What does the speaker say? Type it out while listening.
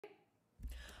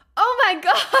Oh my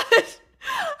gosh.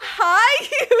 Hi,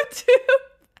 YouTube.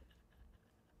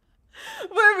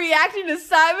 We're reacting to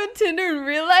Simon Tinder in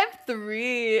real life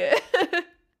 3.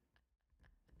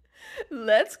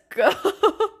 Let's go.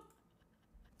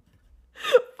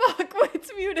 Fuck, wait,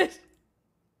 it's muted.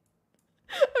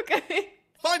 Okay.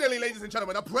 Finally, ladies and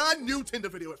gentlemen, a brand new Tinder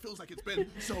video. It feels like it's been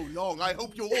so long. I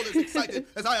hope you're all as excited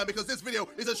as I am because this video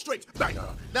is a straight banger.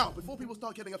 Now, before people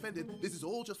start getting offended, this is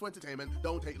all just for entertainment.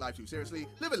 Don't take life too seriously.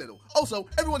 Live a little. Also,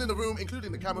 everyone in the room,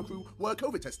 including the camera crew, were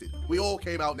COVID tested. We all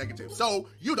came out negative, so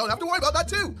you don't have to worry about that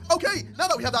too. Okay, now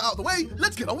that we have that out of the way,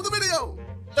 let's get on with the video.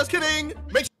 Just kidding.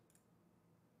 Make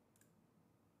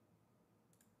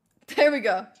There we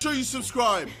go. sure you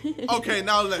subscribe. Okay,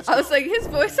 now let's I was like, his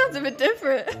voice sounds a bit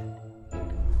different.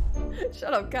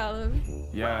 Shut up, Callum.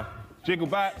 Yeah. Jiggle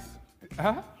bats.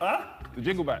 Huh? The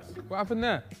jiggle bats. What happened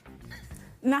there?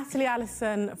 Natalie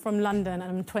Allison from London,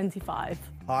 and I'm 25.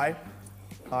 Hi,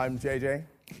 I'm JJ,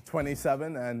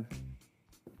 27, and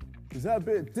is that a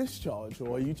bit of discharge,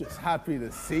 or are you just happy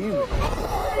to see me?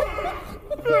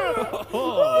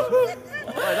 Oh,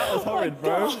 that was horrid,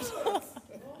 bro.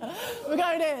 We're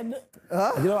going in.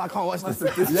 You know, I can't watch this.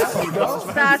 That's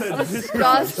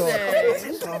disgusting.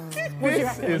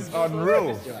 This is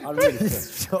unreal. I'm really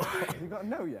scared. You got to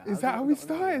know yet. Is that how we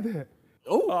started it?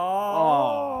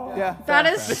 Oh. Yeah. That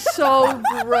is so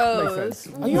gross.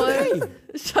 Are you okay?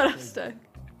 Shut up, Stone.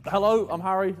 Hello, I'm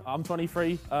Harry. I'm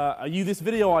 23. Are you this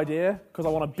video idea? Because I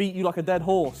want to beat you like a dead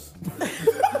horse.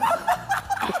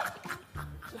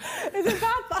 Is it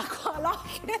bad? But I quite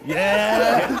like it.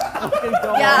 Yeah.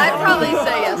 Yeah, I'd probably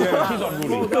say yes. Yeah, she's unruly.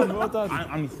 Well done, well done.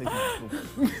 I need to take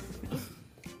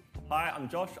Hi, I'm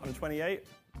Josh, I'm 28.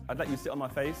 I'd let you sit on my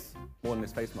face more than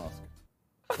this face mask.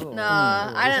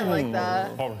 Nah, I didn't like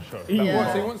that. horror show. Yeah.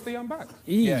 What, so he wants the yum back?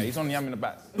 Yeah, he's on yamming the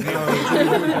bats.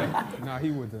 No,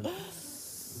 he wouldn't.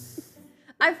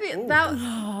 I feel that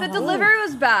the delivery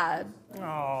was bad.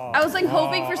 I was like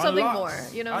hoping for something more,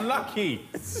 you know? Unlucky.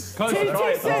 Too soon.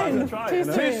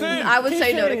 Too soon. I would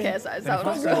say no to soon. KSI. That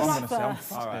was Go gross. back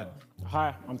first. All right.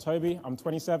 Hi, I'm Toby, I'm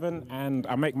 27, and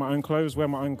I make my own clothes, wear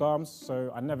my own garms,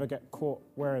 so I never get caught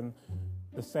wearing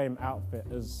the same outfit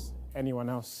as anyone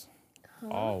else.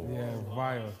 Oh. Yeah,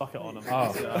 vile. Fuck it on him.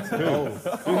 I'll be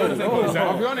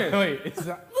honest. Wait,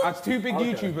 that's two big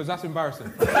YouTubers, that's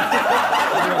embarrassing.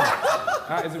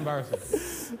 That is embarrassing.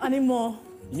 I need more.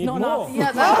 You need Not more? enough.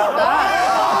 Yeah,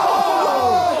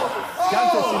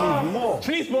 that's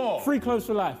She needs more. Free clothes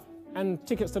for life, and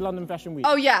tickets to London Fashion Week.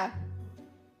 Oh, yeah.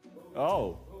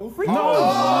 Oh. You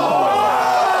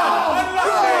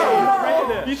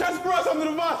tried to throw us under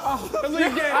the bus. That's what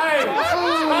you get.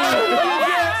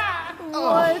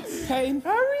 What? Pain.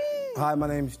 Hi, my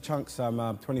name's Chunks.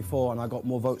 I'm 24 and I got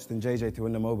more votes than JJ to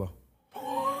win them over.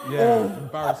 Yeah,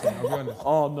 embarrassing, I'll be honest.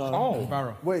 Oh, no. Oh,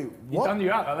 embarrassing. Wait, what? Done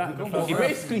you out like that. He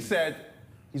basically said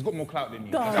he's got more clout than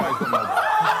you. That's God. why he's got more.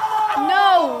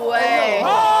 No way.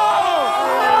 No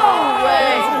way.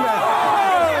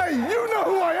 Hey, you know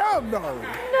who I am, though.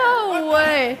 No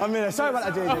way. I mean, sorry about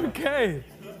that, JJ. Okay.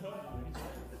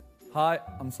 Hi,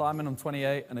 I'm Simon, I'm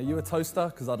 28, and are you a toaster?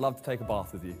 Because I'd love to take a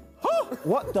bath with you.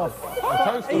 What the f?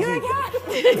 Are you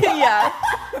okay? Yeah.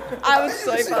 I would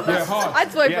swipe on that. Yeah, hard.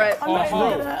 I'd swipe right. I'm not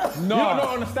bro. into that. No, I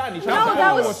don't understand. You No,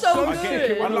 that was so I get it.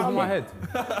 good. One over my head.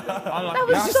 That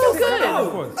was so good.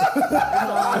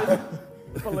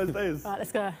 It's one of those days. Right,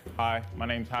 let's go. Hi, my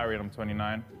name's Harry and I'm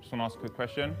 29. Just want to ask a quick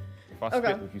question. If I Okay.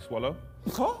 spit, would you swallow?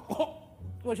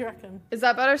 What do you reckon? Is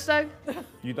that better, Stag?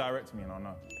 You direct me and I'll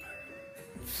know.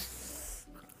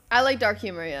 I like dark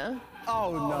humor, yeah.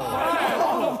 Oh,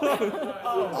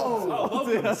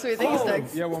 no. Sweet, thank you, Stag.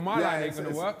 Yeah, well, my line ain't gonna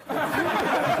work.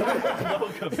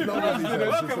 Welcome to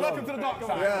the dark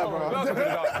side. Yeah, bro. Welcome to the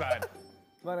dark side.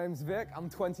 My name's Vic, I'm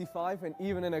 25, and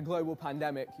even in a global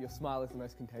pandemic, your smile is the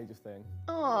most contagious thing.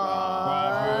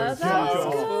 Aww, that was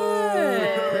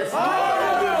good.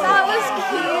 That was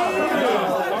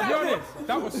cute. I'll be honest,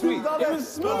 that was sweet. That was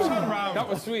smooth. That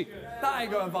was sweet. That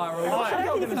ain't going viral. I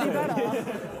don't think you can do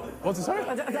better. What's it, sorry?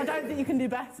 I don't think you can do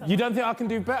better. You don't think I can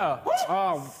do better?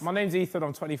 Oh, my name's Ethan,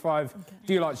 I'm 25.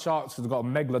 Do you like sharks? Because I've got a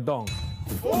megalodon.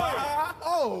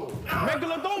 Oh.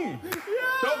 Megalodon!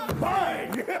 The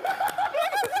bang!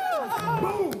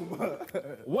 Boom!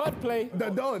 Wordplay.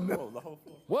 The done.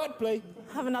 Wordplay.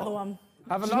 Have another one.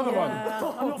 Have another one.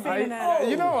 I'm not feeling it.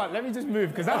 You know what? Let me just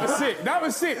move because that was sick. That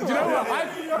was sick. Do you know what?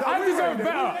 I deserve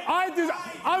better.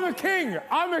 I'm a king.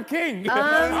 I'm a king.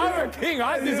 I'm a king.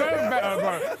 I deserve better,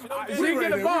 bro. She didn't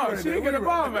get a bar. She didn't get a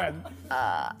bar, man.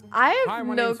 I Hi, have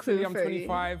my no name's clue Philly, I'm for you.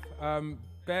 25.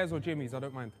 Bears or Jimmy's, I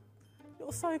don't mind.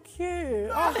 You're so cute.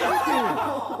 Oh, thank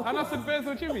you. And I said bears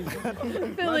or Jimmy.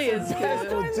 Philly is cute.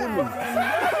 What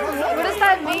does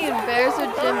that mean, bears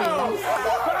or Jimmy?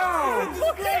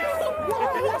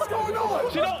 What's going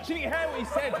on? She didn't hear what he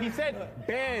said. He said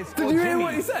bears or Jimmy. Did you hear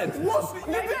what he said?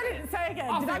 Maybe I didn't say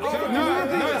again. Did I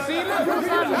No, see, look,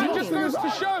 that just goes to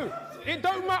show. It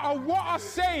don't matter what I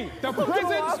say. The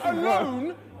presence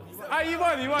alone. You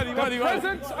won. The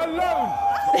presence alone.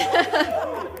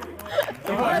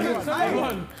 Oh,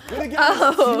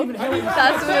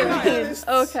 that's what it means.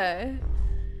 Okay.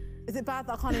 Is it bad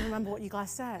that I can't even remember what you guys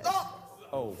said?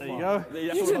 Oh, There you go.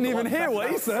 You didn't even hear what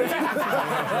he said.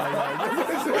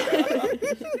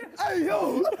 Hey,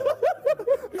 yo!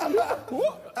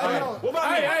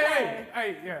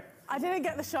 Hey, yeah. I didn't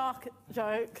get the shark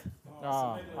joke.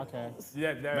 Oh, okay.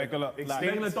 Yeah, Make a lot.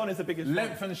 Megalodon is the biggest.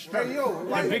 Length and strength. Hey, yo!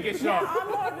 The biggest shark. I'm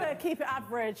more of a keep it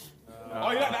average.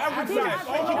 Oh, you like the average size?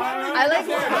 I like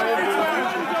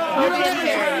Toby and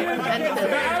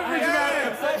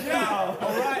Philly.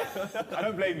 All right. I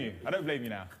don't blame you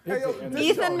now. Hey, yo,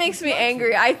 Ethan makes me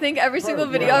angry. I think every single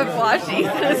video I've watched, Ethan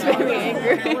has made me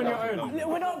angry.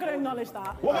 We're not going to acknowledge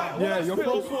that. Yeah, you're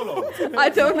full swallow. I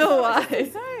don't know why.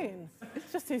 Soon.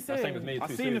 It's just too soon. Same as me.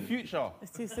 I've seen the future.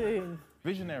 It's too soon.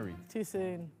 Visionary. Too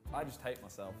soon. I just hate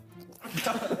myself.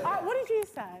 What did you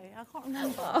say? I can't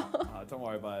remember. Don't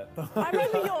worry about it. I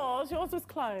remember yours. Yours was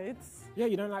clothes. Yeah,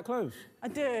 you don't like clothes. I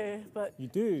do, but You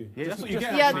do. Yeah, that's what you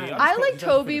get. Yeah, I like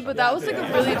Toby, but that was like a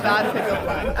really bad pickup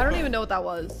line. I don't even know what that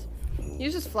was. He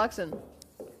was just flexing.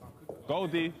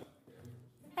 Goldie.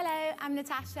 Hello, I'm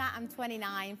Natasha. I'm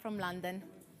 29 from London.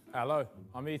 Hello,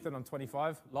 I'm Ethan. I'm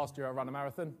 25. Last year I ran a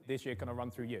marathon. This year can I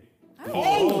run through you? Honestly,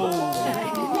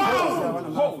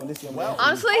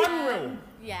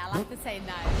 Yeah, I'll have to say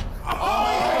no.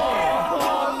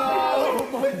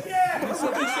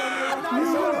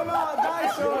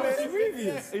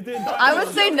 I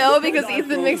would say no because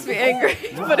Ethan makes me angry,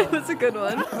 but it was a good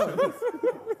one.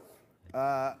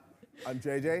 I'm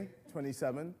JJ,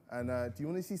 27, and do you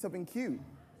want to see something cute?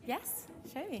 Yes,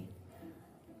 show me.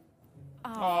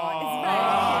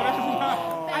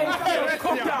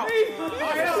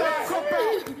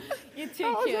 You're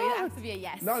too cute. You have to be a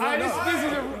yes. No.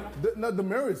 The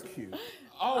mirror's cute.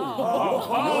 Well,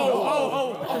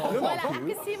 I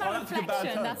can see my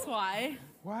reflection. That's why.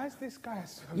 Why is this guy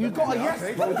so... You got a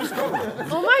yes, bro. Just go.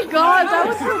 Oh my god, that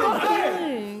was so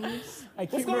feelings.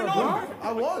 What's going on?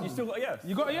 I won. You still got a yes?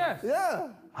 You got a yes? Yeah.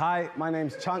 Hi, my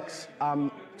name's Chunks.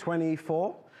 I'm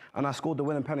 24, and I scored the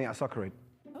winning penny at Soccer Aid.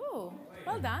 Oh,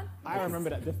 well done. I remember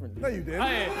that differently. No, you did.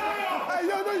 Hey,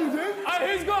 Yo, no, you did.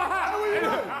 who's got a hat? How are you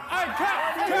doing? Hey, Cap!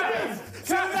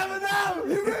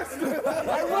 You missed.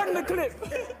 I won the clip.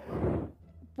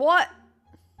 What?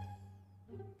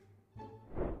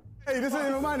 Hey, this ain't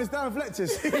even mine, it's Darren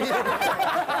Fletcher's.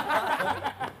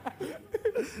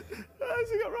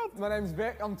 My name's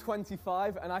Vic. I'm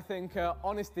 25, and I think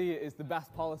honesty is the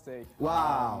best policy.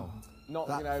 Wow. Not,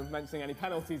 mentioning any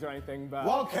penalties or anything, but...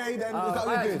 Well, okay, then. Is that I what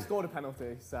you actually did? scored a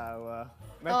penalty, so...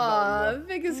 Aw,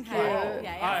 Vic is cute.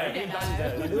 Yeah,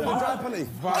 It was a dry penny.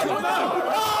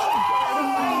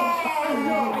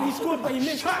 He scored, but he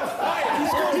missed.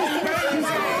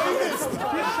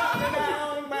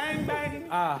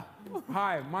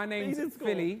 Hi, my name's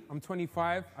Philly. I'm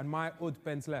 25, and my wood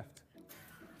bends left.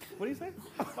 What do you say?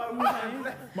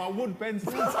 My wood bends.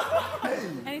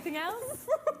 Anything else?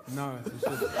 No, it's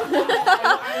just...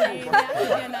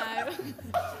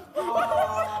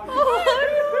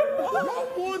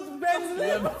 Wood bends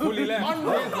left. Fully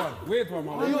left. Weird one,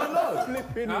 man. You got no.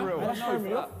 Flipping real.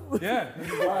 Yeah.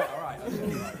 All right.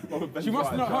 She must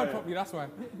have not heard properly, that's why.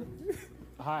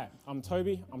 Hi, I'm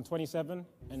Toby. I'm 27,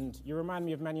 and you remind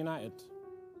me of Man United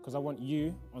because I want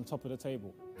you on top of the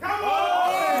table.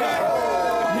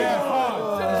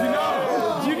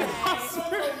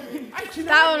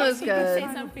 That one was Say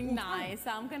good. something nice.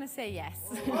 So I'm gonna say yes.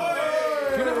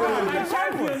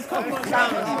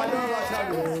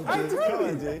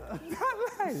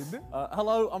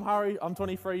 Hello, I'm Harry. I'm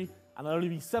 23, and there'll only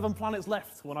be 7 planets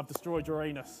left when I've destroyed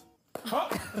Uranus. See,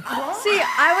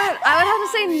 I would have to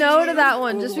say no to that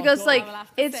one just because like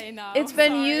it's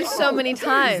been used so many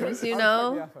times, you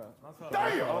know?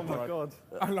 Oh my god.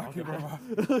 I like you, brother.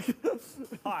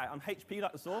 Hi, I'm HP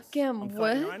like the sauce. Damn, I'm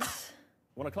 39. what?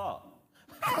 Want a Clark?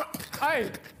 Hey,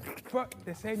 but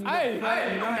they're saying you hey, no,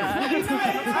 do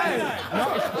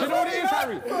you know what it is,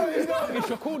 Harry? It's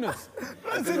your coolness.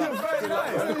 It's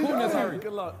the coolness, Harry.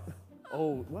 Good luck.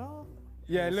 Oh, well.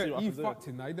 Yeah, look, you fucked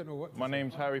him now. You don't know what. My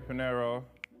name's Harry Pinero,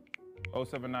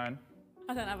 079.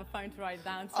 I don't have a phone to write it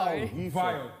down. Sorry.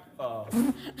 Vile.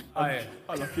 Hi.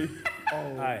 Unlucky.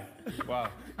 Hi. Wow.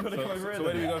 So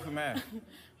where do we go from there?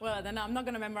 Well, then I'm not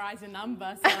going to memorize your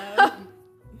number, so...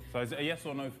 So is it a yes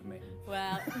or no for me?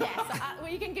 Well, yes. Well,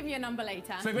 you can give me a number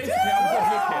later. So basically,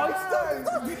 I'm good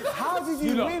looking. How did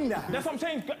you win that? That's what I'm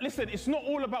saying. Listen, it's not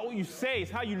all about what you say,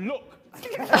 it's how you look.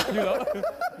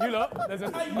 You look. There's a...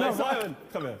 No, Simon,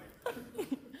 come here.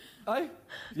 Hey?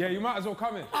 Yeah, you might as well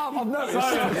come in. I've noticed.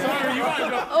 Sorry, you might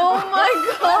as well. Oh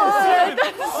my god!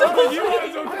 Sorry, you might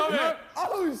as well come in.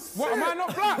 Oh, shit. What, am I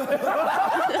not black?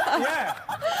 Yeah.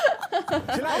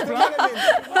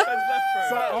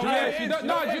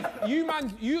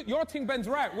 Your thing bends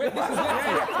right. Wait, this is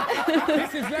lefty.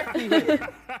 This is lefty here.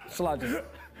 Shall I just...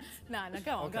 No,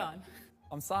 go on, go on.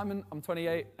 I'm Simon, I'm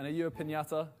 28, and are you a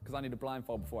piñata? Because I need a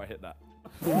blindfold before I hit that.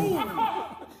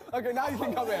 Okay, now you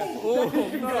can come here.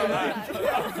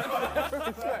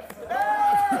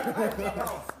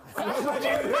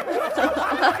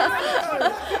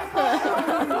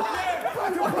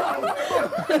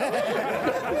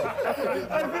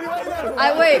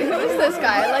 Wait, who is this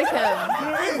guy? I like him.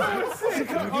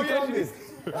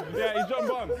 Yeah, he's John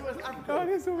Bond. I'm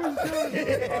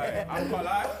quite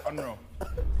like unreal.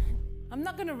 I'm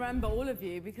not going to remember all of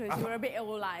you because you were a bit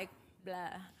all like, blah.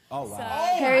 Oh, wow. So,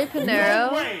 Harry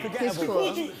Pinero. He's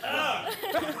cool.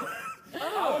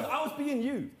 I was being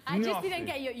you. I just didn't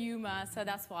get your humour, so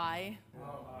that's why.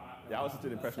 Yeah, I was just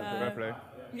doing impressions for So- play.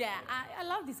 Yeah, I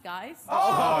love these guys. The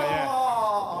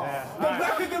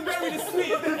black is very the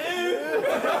sweet.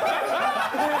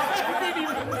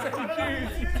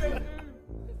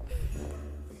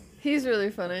 He's really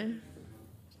funny.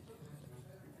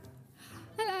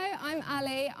 Hello, I'm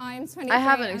Ali. I'm 23 I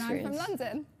have an and I'm from experience.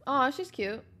 London. Oh, she's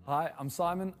cute. Hi, I'm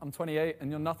Simon, I'm 28,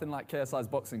 and you're nothing like KSI's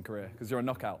boxing career, because you're a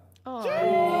knockout. Oh. I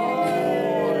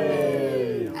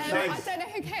don't know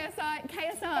who KSI.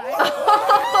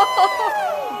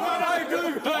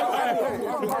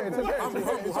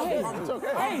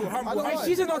 Hey,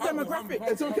 she's in our demographic.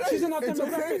 It's okay. She's in our It's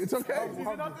demographic. okay. It's okay.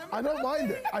 I don't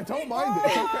mind it. I don't mind it.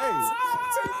 It's okay.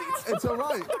 It's all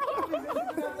right.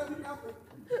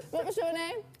 What was your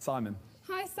name? Simon.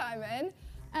 Hi, Simon.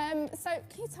 So,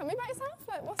 can you tell me about yourself?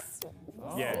 Like, what's...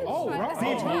 Yeah. Oh,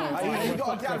 right. You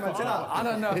got a gal, man, chill out. I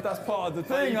don't know if that's part of the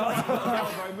thing. I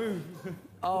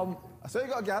So you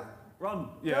got a gal? Run.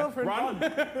 Yeah. Girlfriend, Run.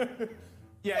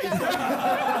 Yeah.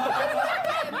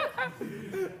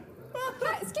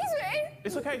 Excuse me?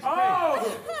 It's okay. It's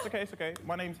okay. It's okay.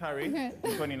 My name's Harry. Okay.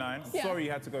 I'm 29. Yeah. Sorry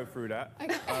you had to go through that.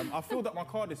 Okay. I filled up my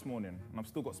car this morning, and I've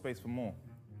still got space for more.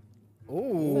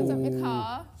 Filled up your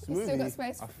car. You still got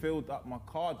space. I filled up my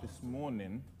card this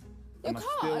morning, Your and I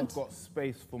card? still got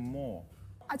space for more.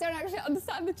 I don't actually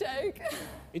understand the joke.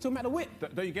 You talking about the whip?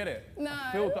 Don't you get it? No.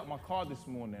 I filled up my card this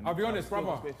morning. I'll be honest, Still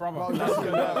brother. got space-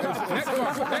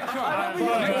 Next one.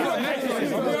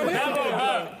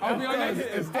 I'll be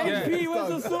honest. HP, where's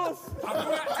the sauce?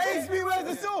 HP, where's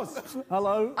the sauce?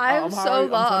 Hello, I'm I'm so Harry,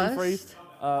 lost. I'm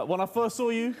 23. When I first saw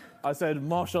you, I said,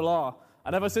 mashallah.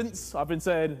 And ever since, I've been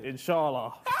saying,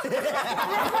 inshallah. What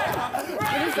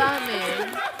does that mean?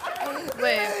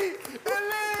 Wait.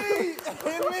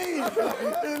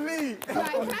 Right,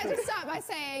 can I just start by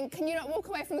saying, can you not walk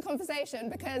away from the conversation?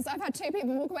 Because I've had 2 people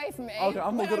walk away from me. Okay,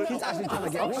 I'm not when gonna- I walked out of the trying to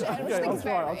get conversation, which I think is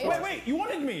very rude. Wait, you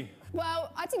wanted me?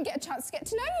 Well, I didn't get a chance to get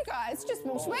to know you guys. Just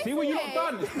walked away See from what me. you not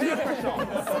done? Peer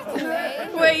pressure.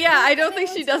 Secondly, Wait, yeah, I don't think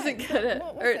she doesn't get it.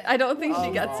 Or I don't think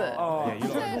she gets it. Yeah, you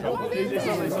lot.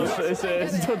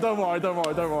 Don't worry.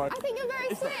 I think you're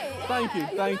very sweet. Thank you, Yeah,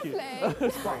 thank you're you. lovely.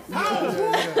 It's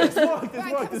worked.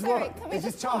 Right, sorry, can we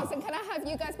just charm. pause and can I have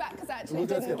you guys back? Because I actually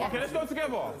didn't get Okay, let's go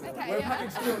together. Okay, yeah.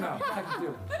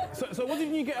 So what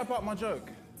didn't you get about my joke?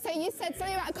 So you said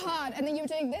something about a card and then you were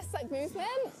doing this like movement?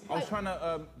 I was trying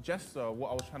to gesture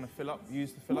what I was trying to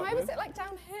use to fill up Why with. was it like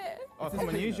down here? Oh, come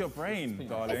on, use your brain,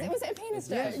 darling. Was it a penis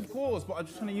joke? Yes, of course, but I'm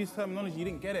just trying to use terminology. You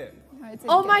didn't get it. No, I didn't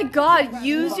Oh get my it. god,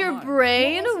 use your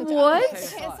brain? What?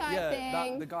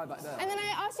 Thing. The guy back there. And then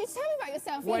I asked you to tell me about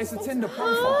yourself. Well, You it's a just Tinder wanted-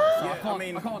 profile. Yeah,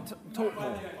 I can't talk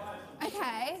more.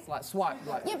 Okay. It's like swipe,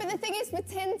 like... Yeah, but the thing is with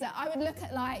Tinder, I would look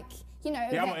at like, you know,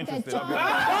 Yeah, I'm not their interested. job.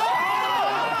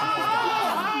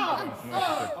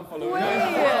 Wait.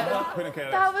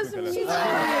 That was mean.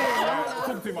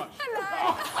 Talk too much.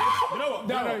 You know what?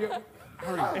 No.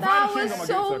 That was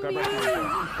so mean.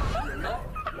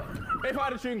 If I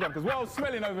had a chewing gum, because what I was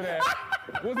smelling over there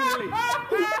wasn't really.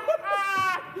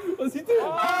 What's he doing?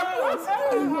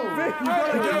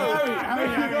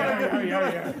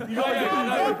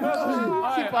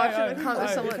 Keep watching the comment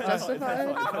somewhat justified.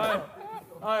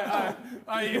 Aye.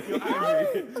 You're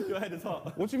angry. Your head is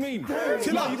hot. What do you mean?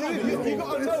 Chill out, you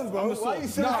got to know, bro. Why are you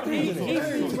so happy?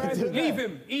 Leave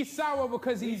him. He's sour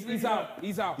because he's out.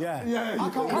 He's out. Yeah.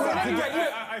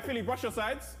 I feel you brush your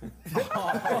sides. I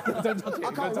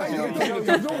can't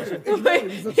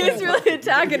wait. He's really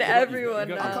attacking everyone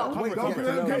now. I can't wait.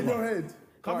 Get your head.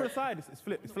 Cover the side. It's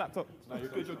flipped. It's flapped up. No, you're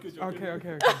good.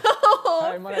 Okay.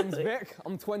 Hey, my name's Vic.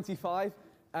 I'm 25.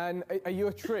 And are you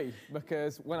a tree?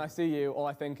 Because when I see you, all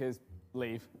I think is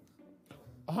leave.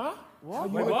 Huh? What?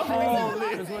 Wait, what?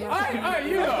 Hey,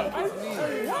 you lot.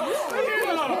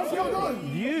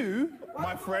 You,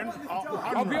 my friend,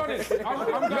 I'll be honest.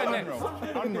 I'm going next.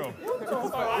 Unreal.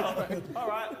 All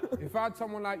right. If I had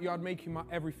someone like you, I'd make you my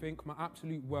everything, my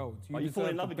absolute world. You fall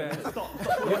in love again. Stop. You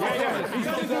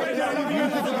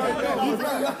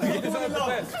deserve the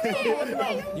best.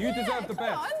 You deserve the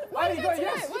best. Why did we go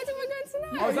tonight?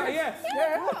 Oh, is that a yes?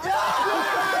 Yeah.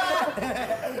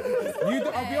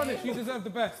 I'll be honest, you deserve the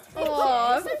best.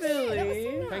 Aw,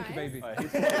 Philly. Thank you, baby.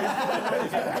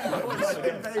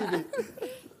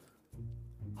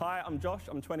 Hi, I'm Josh.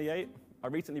 I'm 28. I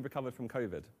recently recovered from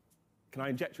COVID. Can I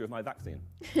inject you with my vaccine?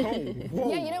 Yeah, you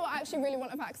know what? I actually really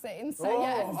want a vaccine, so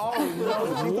yes. Oh,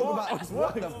 no. You talk about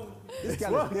what? This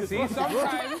guy is See,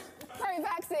 sometimes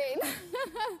pro-vaccine.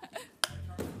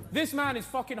 this man is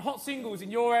fucking hot singles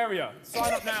in your area.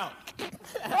 Sign up now.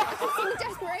 Some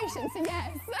desperation, so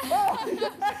yes.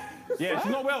 Yeah,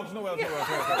 she's not well.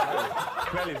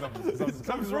 Clearly,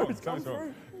 something's wrong.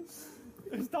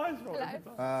 It's dying wrong.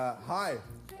 Hi,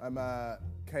 I'm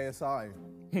KSI.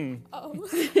 Oh.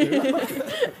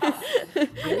 I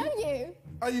know you.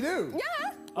 Oh, you do?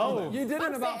 Yeah. Oh, you did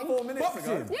in about 4 minutes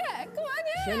ago. Yeah, come on,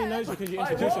 yeah. She only knows you because you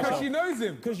introduced yourself. Because she knows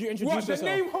him. Because you introduced What, yourself. the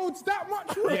name holds that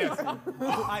much weight?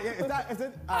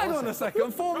 Hang on a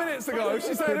second. 4 minutes ago,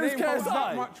 she said The who's name holds that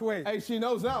KSI? much weight. Hey, she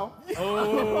knows now.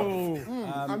 Oh.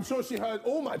 I'm sure she heard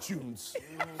all my tunes.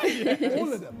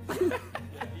 All of them.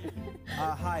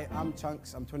 Hi, I'm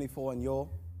Chunks. I'm 24 and you're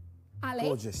Ali.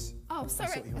 gorgeous. Oh,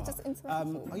 sorry, I just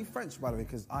interrupted. Are you French, by the way?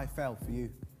 Because I fell for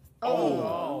you.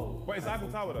 Oh. But it's Eiffel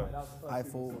Tower, though.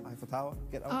 Eiffel Tower.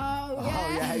 Get over. Oh,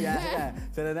 yeah. Oh, yeah.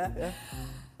 So then there, yeah.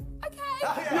 Okay.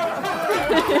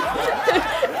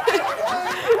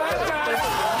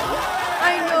 I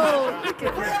know.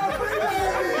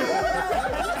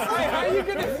 Hey, how are you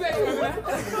going to say that?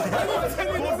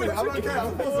 I'm okay.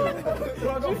 I'm pausing it.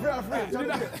 Well, I got free. You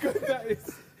know how good that is.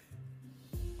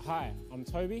 Hi, I'm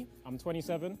Toby. I'm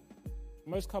 27.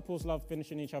 Most couples love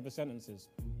finishing each other's sentences.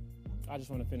 I just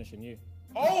want to finish in you.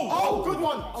 Oh, good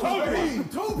one. Toby.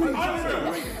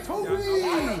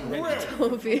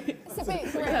 It's a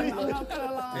bit grim, I'm not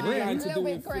gonna lie. A little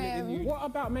bit grim. What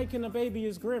about making a baby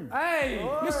is grim? Hey,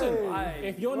 Listen,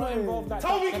 if you're not involved, that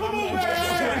Toby, come on,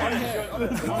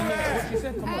 man. She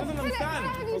said, come on. Doesn't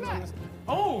understand.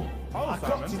 Oh,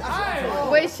 Simon.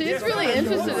 Wait, she's really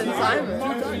interested in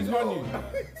Simon. She's on you.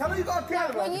 Tell her you got a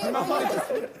camera.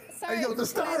 Sorry, Hey, yo, the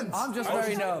stands. I'm just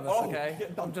very nervous, okay?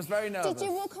 I'm just very nervous. did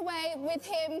you walk away with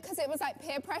him because it was like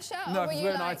peer pressure? Or No, were because you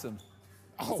we're an like, item.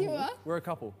 Yes, you were? We're a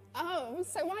couple. Oh,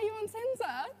 so why are you on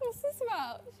Tinder? What's this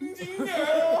about?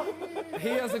 He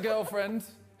has a girlfriend.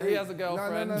 He has a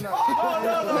girlfriend. No.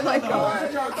 Oh my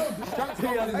god. He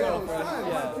has a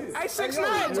girlfriend. Yeah. Hey,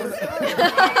 6'9".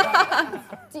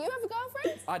 Do you have a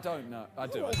girlfriend? I don't know. I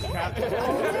do. He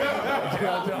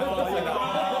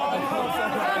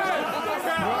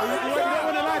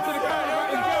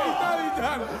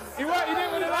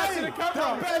didn't want to lie to the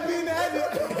camera.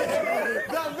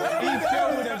 He's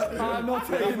going with I'm not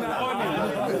taking that on.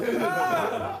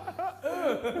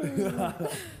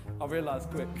 I realised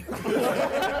quick.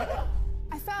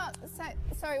 I felt,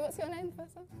 sorry, what's your name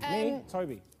first of all? Me?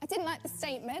 Toby. I didn't like the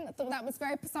statement. I thought that was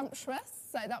very presumptuous,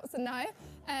 so that was a no.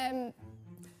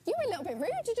 You were a little bit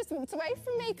rude. You just walked away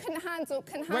from me. Couldn't handle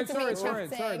me chatting.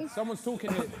 Sorry. Someone's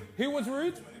talking here. Who was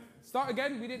rude? Start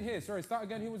again. We didn't hear. Sorry, start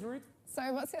again. Who was rude?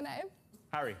 Sorry, what's your name?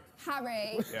 Harry.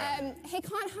 Harry. Yeah. He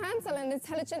can't handle an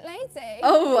intelligent lady.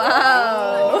 Oh,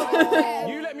 wow.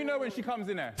 You let me know when she comes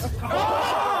in there. You let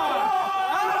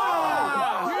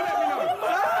me know.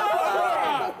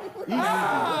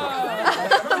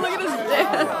 Look at his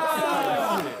dance.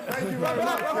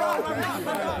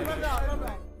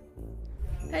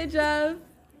 Hey, Jeff.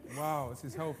 Wow, this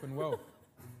is health and wealth.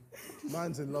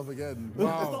 Man's in love again.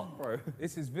 Wow. Bro.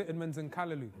 This is vitamins and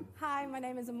Callaloo. Hi, my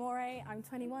name is Amore. I'm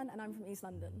 21 and I'm from East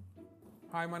London.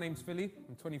 Hi, my name's Philly.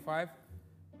 I'm 25.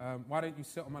 Why don't you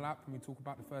sit on my lap and we talk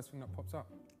about the first thing that pops up?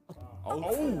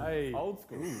 Old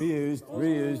school. Reused.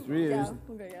 Yeah,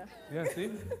 we'll go, yeah. Yeah, see?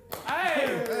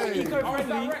 Hey!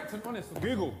 Eco-friendly. Direct and honest.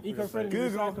 Google. Eco-friendly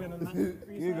recycling and that.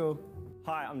 Google.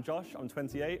 Hi, I'm Josh. I'm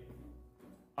 28.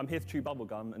 I'm here to chew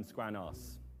bubblegum and scran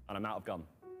ass. And I'm out of gum.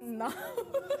 No.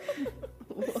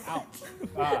 Ouch.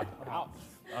 Ouch.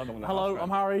 Hello, I'm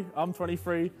Harry. I'm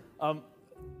 23.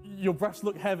 Your breasts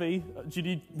look heavy. Do you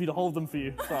need me to hold them for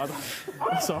you?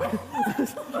 Sorry.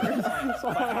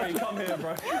 Harry, come here,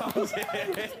 bro. Come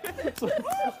here.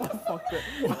 Fuck it.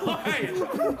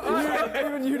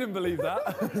 Even you didn't believe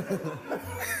that.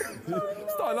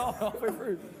 Started laughing halfway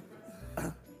through.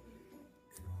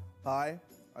 Hi,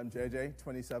 I'm JJ,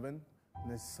 27, and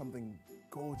there's something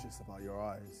gorgeous about your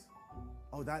eyes.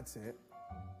 Oh, that's it.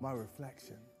 My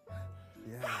reflection.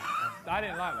 Yeah. I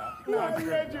didn't like that.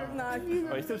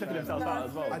 Oh, he's still checking himself out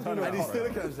as well. I do know, and he's still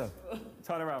looking at himself.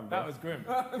 Turn around, bro. That was grim.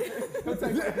 That was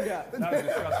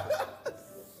disgusting.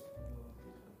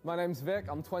 My name's Vic,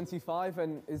 I'm 25,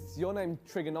 and is your name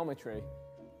Trigonometry?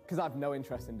 Because I have no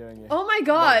interest in doing it. Oh my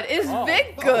god, is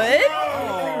Vic good?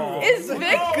 Is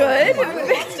Vic good?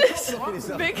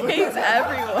 Vic hates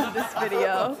everyone in this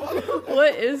video.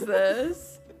 What is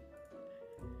this?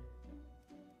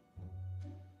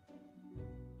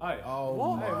 Oh,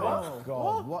 What? my Hey, what?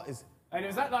 God. What is... And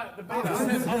is that like the bit that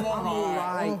says I'm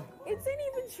alright? It didn't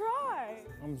even try.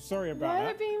 I'm sorry about Why are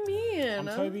that. you being mean? I'm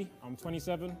Toby, I'm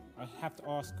 27. I have to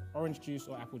ask, orange juice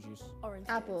or apple juice? Orange.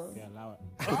 Apple. Yeah, allow it.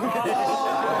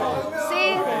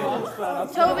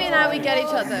 See? Toby and I, we get each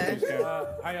other.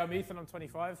 Hi, I'm Ethan, I'm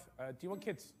 25. Do you want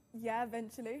kids? Yeah,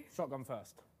 eventually. Shotgun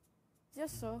first.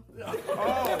 Yes, sure. What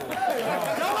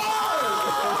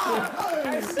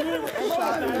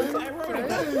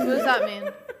does that mean?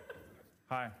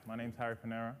 Hi, my name's Harry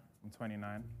Panera. I'm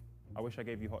 29. I wish I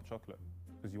gave you hot chocolate,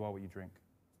 because you are what you drink.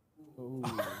 I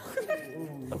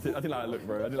didn't like that look,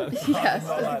 bro. I didn't like that. Yes.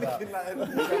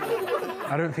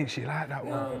 I don't think she liked that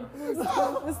one.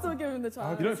 We're still giving the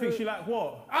chance. You don't think she liked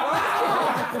what?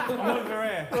 I'm over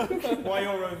here. Why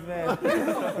you're over there?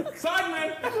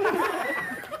 Sidemen!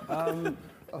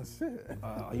 Oh, shit.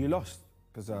 Are you lost?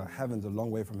 Because heaven's a long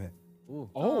way from here.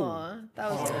 Aw,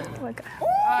 that was good. Oh my God.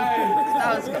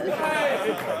 That was good. Hey,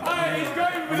 he's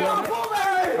going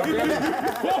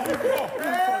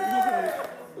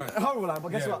for Horrible,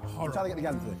 but guess what? I'm trying to get the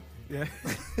gander today.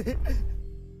 Yeah.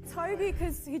 Toby,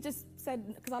 because he just said,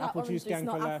 because I like Apple orange juice, juice, gang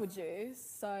not for apple juice,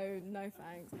 so no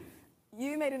thanks.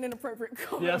 You made an inappropriate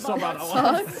comment. Yeah, sorry about hot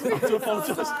that one. sauce. I have to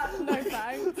apologise. No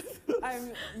thanks.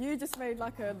 You just made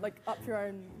like a up your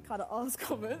own kind of arse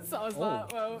comment, so I was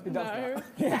like, well, no.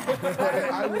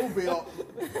 I will be up. If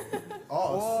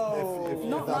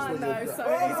Not that's mine what though, you're... so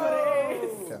it is what it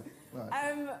is. Okay,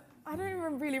 right. I don't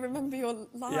even really remember your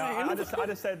line. Yeah, I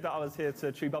just said that I was here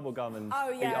to chew bubblegum and Oh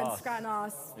yeah, eat and arse. scran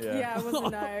ass. Yeah. Yeah, it was a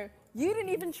no. You didn't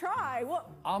even try. What?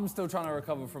 I'm still trying to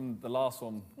recover from the last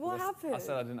one. What happened? I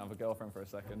said I didn't have a girlfriend for a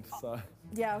second, so.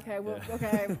 Yeah. Okay. Well.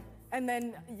 Okay. And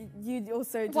then you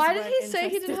also. Just Why did weren't he say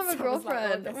he didn't have a interested, so I was like,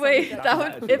 girlfriend? well, Wait, that's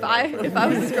that would if I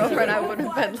was his girlfriend, I would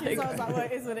have been like So I was like, well,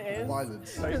 it is what it is.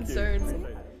 Violence. concerned.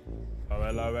 Oh,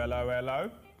 hello, hello, hello.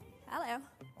 Hello.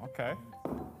 Okay.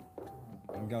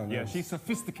 I'm going. Yeah, she's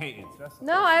sophisticated.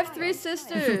 No, I have 3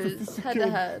 sisters, head to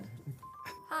head.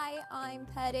 Hi, I'm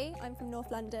Purdy. I'm from North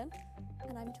London,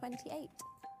 and I'm 28.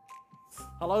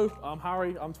 Hello, I'm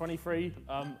Harry, I'm 23.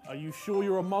 Are you sure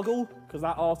you're a muggle? Because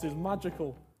that art is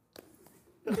magical.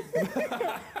 Is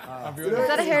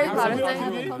that a Harry Potter I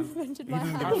have thing? complimented my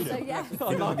house, so yeah.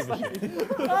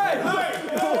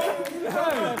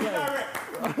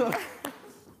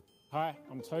 Hi,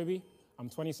 I'm Toby, I'm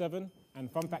 27, and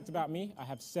fun fact about me, I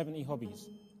have 70 hobbies.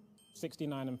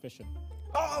 69 and fishing.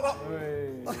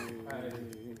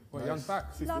 What, young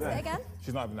facts? Last it again.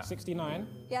 She's not having that. 69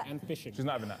 Yeah. and fishing. She's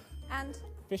not having that. And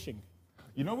Fishing.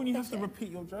 You know when you have to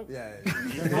repeat your joke? Yeah.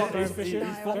 Don't like fishing.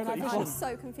 Don't like I'm fishing.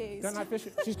 so confused. Don't like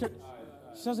fishing. She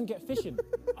doesn't get fishing.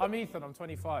 I'm Ethan, I'm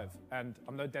 25, and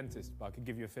I'm no dentist, but I can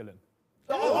give you a fill-in.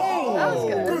 That was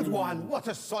good. Good one. What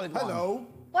a solid one. Hello.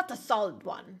 What a solid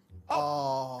one.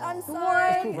 I'm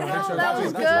sorry. No, that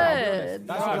was good.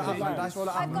 That's all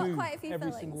I've got quite a few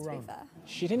fillings, to be fair.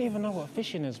 She didn't even know what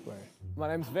fishing is, bro. My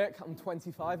name's Vic, I'm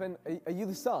 25, and are you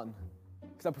the son?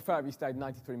 Because I prefer if you stayed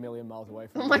 93 million miles away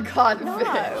from Oh my god, Vic.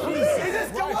 Are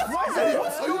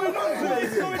you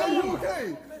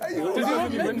okay? Are you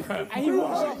okay? And he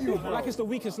walks up like it's the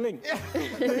weakest link.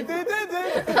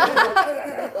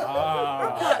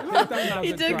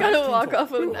 He did kind of walk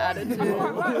off with an attitude.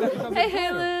 Hey,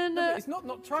 Halen. It's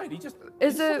not tried, he just...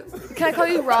 Is it? Can I call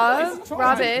you Rob? It's tried.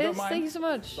 Rob Don't is. mind. Thank you so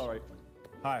much. Sorry.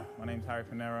 Hi, my name's Harry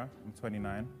Panera. I'm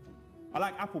 29. I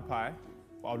like apple pie,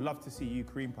 but I'd love to see you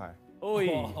cream pie. Oi,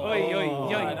 No,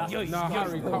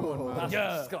 Harry, come on, man.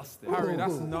 That's disgusting. Harry,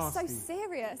 that's So nasty.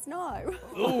 serious, no.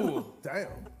 Damn.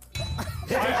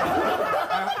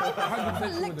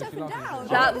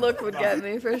 That look would get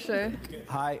me for sure.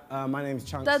 Hi, my name's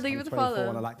Chunks. Dad, leave I'm it to 24 follow.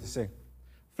 and I like to sing.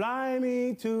 Fly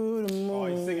me to the moon. Oh,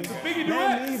 he's singing. Biggie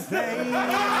Let me duets. play among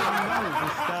the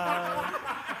stars.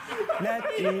 Let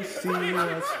me see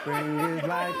what spring is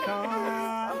like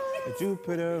on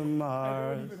Jupiter and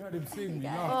Mars. I've heard him sing.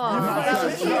 Oh, that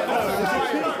was cute.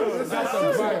 That's a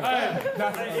vibe.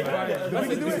 That's a vibe. That's a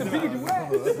Biggie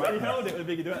duet. He held it with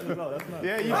Biggie duet as well. That's nice.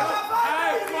 Yeah, you.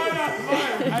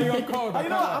 Hey, you're cold. You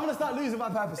know what? I'm gonna start losing my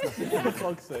purpose now. That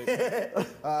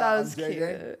was I'm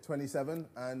JJ, cute. 27,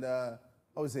 and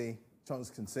obviously Chunks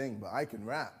can sing, but I can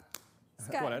rap.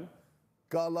 Go on then.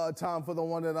 Got a lot of time for the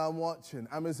one that I'm watching.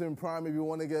 Amazon Prime if you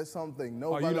want to get something.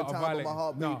 No you lot are Valentine, but my violating.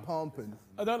 heartbeat No. pumping.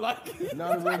 I don't like it.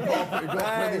 None of them pumping. Got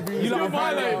plenty of views. You lot are on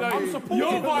violating. Instagram. I'm supporting.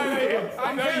 You're violating.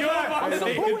 No, you're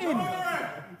violating. Supporting.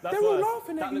 That's They were worse.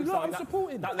 laughing at That you. looks Lot, like I'm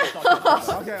supporting. That looks like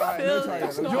Okay, all right, let me try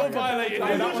again. You're violating. All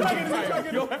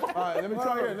right, let me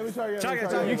try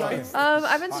again.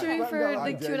 I've been streaming for I'm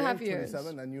like 2.5 JJ, years.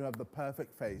 27, and you have the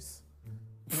perfect face.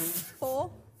 4.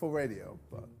 For radio,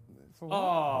 but... So he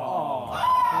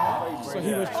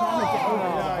was trying to get over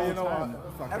here. Yeah, you know what?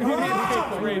 He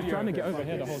was trying to get over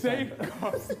here the whole time.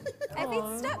 If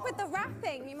he'd stuck with the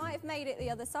rapping, you might have made it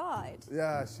the other side.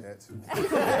 Yeah, shit.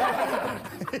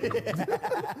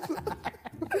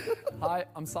 Hi,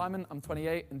 I'm Simon, I'm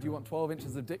 28, and do you want 12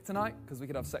 inches of dick tonight? Because we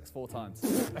could have sex 4 times.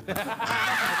 That's a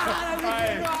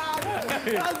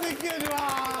good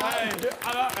one! Hey,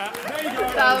 I like that. There you go.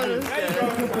 That was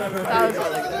good. That was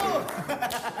really good.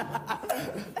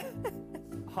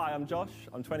 Hi, I'm Josh.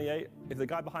 I'm 28. If the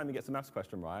guy behind me gets a maths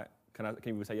question right, can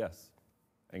you say yes?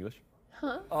 English?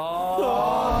 Huh?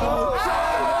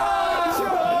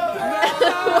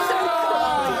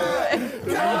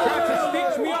 You tried to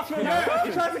stitch me up, you know?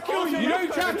 He tried to kill you. You know,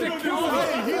 you tried to kill me.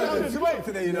 He knows weight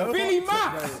today, you know. Billy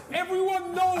Maths.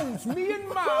 Everyone knows me and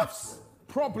Maths.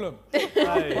 Problem. But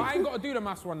I ain't got to do the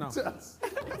maths one now.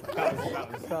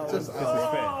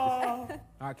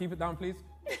 Alright, keep it down, please.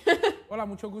 Hola,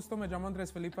 mucho gusto. Me llamo Andrés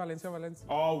Felipe Valencia Valencia.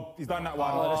 Oh, he's done that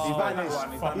one. He's done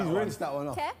that one. He's rinsed that one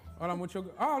off. ¿Qué? Hola, mucho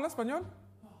gusto. Ah, ¿habla español?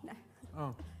 No.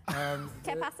 Oh.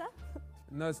 ¿Qué pasa?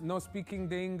 No speaking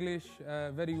the English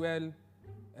very well.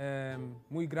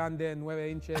 Muy grande, 9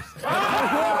 inches. My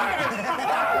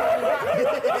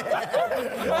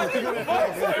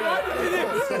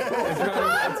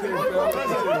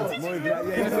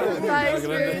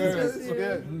experience was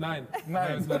you. 9.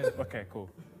 Okay, cool.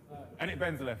 And it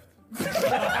bends left.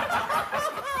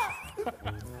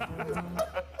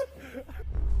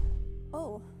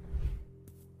 Oh.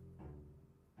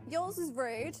 Yours is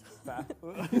rude.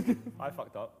 I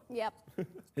fucked up. Yep.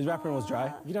 His rapping was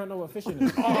dry. You don't know what fishing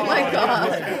is. Oh my god.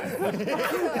 Hey,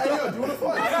 yo, do you want to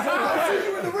fight?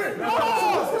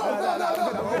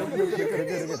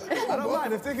 I don't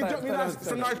mind. If they can drop me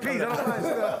some nice peas, I don't mind.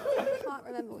 I can't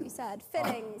remember what you said.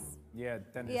 Fillings. Yeah,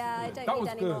 dentist. Yeah, I don't That need was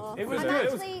any good. more. It was I'm good.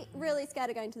 actually really scared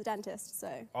of going to the dentist,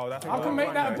 so. Oh, that's I can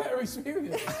make that a better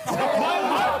experience. My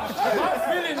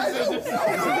feelings are just...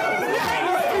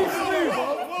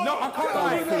 No, I can't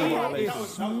lie.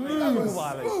 It's smooth.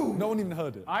 No one even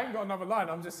heard it. I ain't got another line.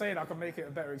 I'm just saying I can make it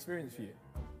a better experience for you.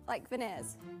 Like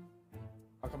veneers.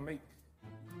 I can make...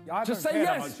 Yeah, I Just don't say care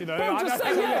that yes. much, you know? Bro, I just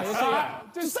don't- say yes.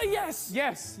 Just say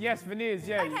yes. Yes, veneers,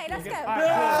 yeah. Okay, let's go.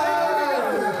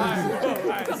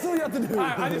 That's all you have to do.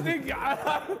 I just think...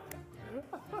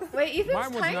 Wait, Ethan's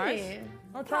Mine was tiny. nice.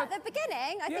 I tried, At the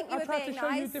beginning, I think you I were tried being to show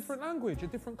you a nice. different language, a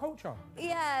different culture.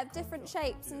 Yeah, different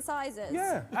shapes and sizes.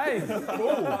 Yeah. Hey,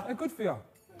 cool. They're good for you.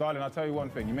 Darling, I'll tell you one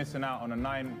thing. You're missing out on a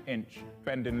 9-inch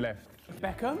bending left.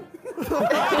 Beckham?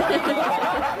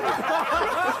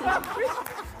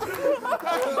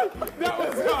 That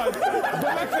was good.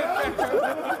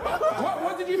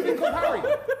 What did you think of Harry?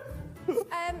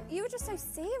 You were just so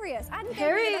serious. And gave me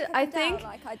Harry, the look up I and down, think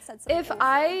like I'd said something if awful.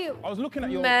 I was looking at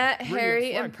your met brilliant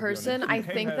Harry swag, in to be honest. person, You I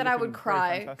came think here that I would looking very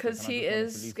cry fantastic, because and I he just wanted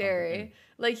is to leave scary. something.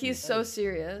 Like he's so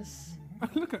serious.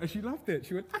 Look at her, she loved it.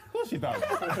 She went, Of course she does.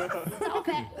 Stop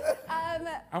it.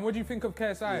 and what do you think of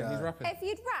KSI? He's rapping. If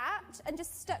you'd rapped and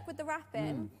just stuck with the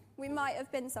rapping, we might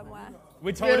have been somewhere.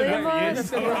 We told Really, him that Mom?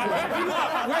 for years.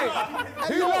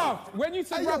 Wait, who laughed? When you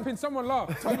said rapping, someone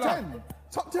laughed. Top 10.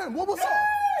 Top 10. What was up?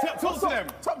 Talk to them.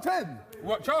 Top 10.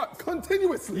 What charts?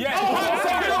 Continuously. Yeah.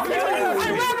 Top 10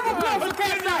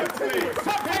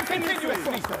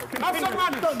 continuously. Have some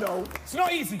money. I don't know. It's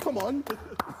not easy. Come on.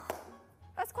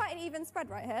 That's quite an even spread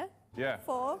right here. Yeah.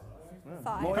 4,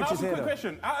 5. Can I ask a quick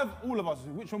question? Out of all of us,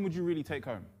 which one would you really take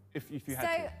home? If you had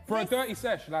to. For a dirty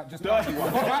sesh, like just Dirty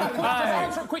one. Just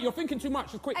answer it quick. You're thinking too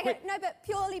much. Just quick. Okay, no, but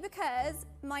purely because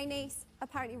my niece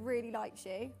apparently really likes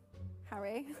you,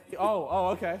 Harry.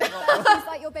 Oh, okay. She's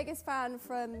like your biggest fan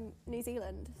from New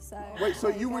Zealand, so. Wait, so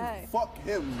there you would go. fuck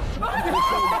him?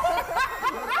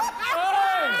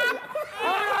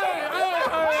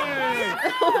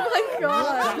 Oh my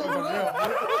god.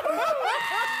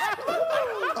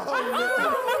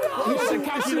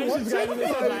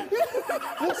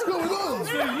 What's going on?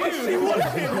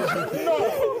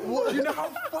 What? You know how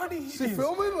funny he is. She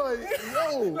filming? Like,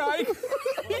 yo.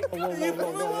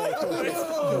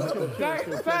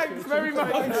 Thanks very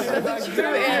much.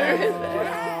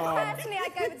 Personally,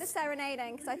 I'd go with the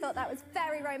serenading because I thought that was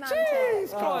very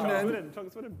romantic. Come on then.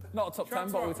 Not a top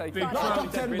 10, but we'll take it. Not a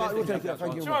top 10, but we'll take it.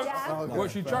 Thank you.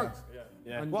 What, she chunked?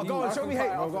 Yeah. Well, go on, show me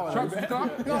hate. Go on. Chunked, you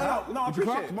clap? No, I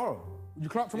appreciate it. Tomorrow. You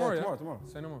clap tomorrow, yeah? Tomorrow.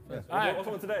 Say no more. Alright, what's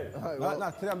on today?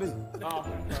 Nah, today I'm busy.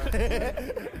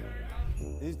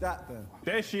 Who's that then?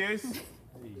 There she is.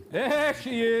 There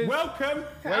she is. Welcome.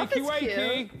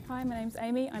 Wakey. Hi, my name's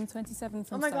Amy. I'm 27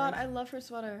 from Oh my god, Surrey. I love her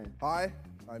sweater. Hi,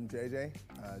 I'm JJ,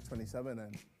 27,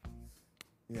 and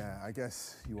yeah, I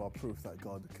guess you are proof that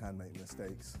God can make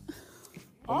mistakes.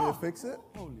 Want me to fix it?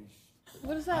 Holy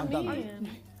What does that mean?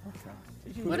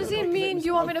 What does he mean?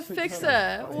 You want me to fix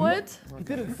it? What? He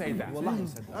didn't say that.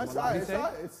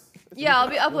 Yeah, I'll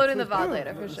be uploading the VOD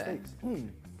later for sure.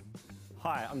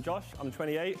 Hi, I'm Josh. I'm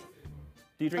 28. Do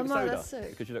you drink Oh, no, soda? that's sick.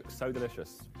 Because you look so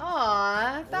delicious.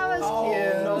 Aw, that was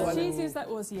cute. As cheesy as that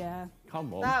was, yeah.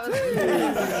 Come on. That was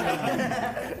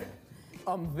cute.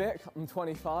 I'm Vic, I'm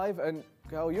 25, and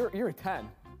girl, you're a 10.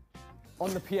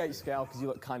 On the pH scale, because you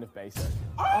look kind of basic.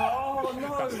 Oh,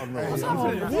 no.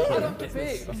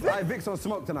 Hey, Vic's on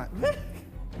smoke tonight.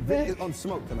 Vic is on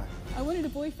smoke tonight. I wanted a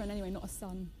boyfriend anyway, not a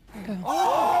son. No,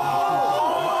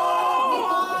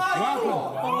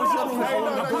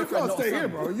 you can't stay here,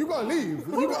 bro. You gotta leave.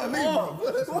 You gotta leave,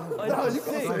 bro. No, you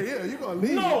can't stay here. You gotta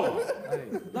leave. No!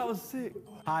 That was sick.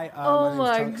 Hi, Oh my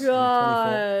my name's Chunks,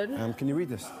 I'm 24. god. Can you read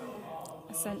this?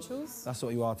 Essentials. That's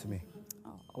what you are to me.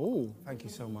 Oh. Thank you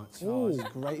so much. Oh, it's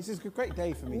great. This is a great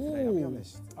day for me today, I'll be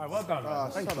honest. All right, well done,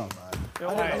 man. Thank you.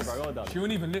 Well done, bro. Well done. She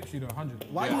wouldn't even lip you, though, 100.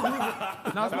 Why are you leaving?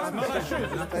 No, it's not true.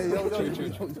 Hey, yo.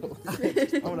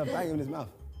 I want to bang him in his mouth.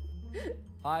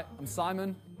 Hi, I'm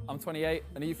Simon. I'm 28.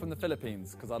 And are you from the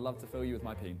Philippines? Because I'd love to fill you with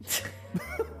my peen.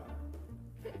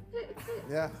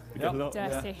 Yeah. Dirty.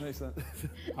 Yeah, makes sense.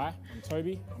 Hi, I'm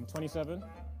Toby. I'm 27. Do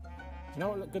you know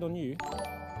what looked good on you?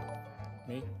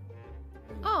 Me.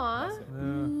 Aw. I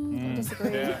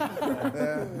disagree.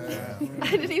 I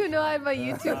didn't even know I had my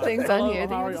YouTube things on here. I'm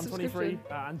Thank you Harry, for the I'm 23.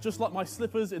 And just like my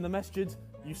slippers in the masjid,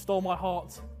 you stole my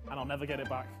heart, and I'll never get it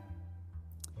back.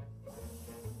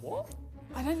 What?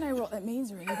 I don't know what that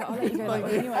means really, but I'll let you go that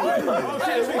way anyway.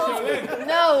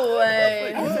 No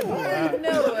way.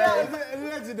 No way.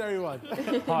 Legendary one.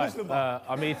 Hi,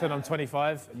 I'm Ethan, I'm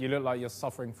 25. You look like you're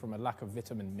suffering from a lack of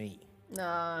vitamin meat.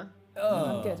 Nah.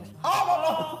 I'm good.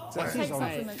 Take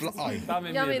supplements.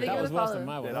 Yummy, they That give was a worse follow. than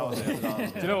my one. Do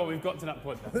you know what? We've got to that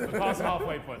point now. We're past the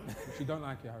halfway point. She don't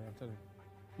like you, Harry, I'm telling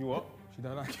you. You what? She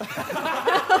don't like you.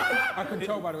 I can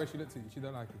tell by the way she looked at you. She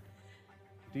don't like you.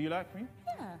 Do you like me?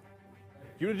 Yeah.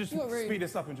 You would just You're rude. speed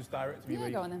this up and just direct me. Yeah,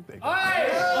 go on then.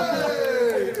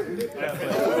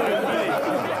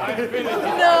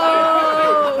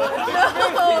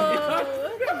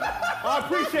 I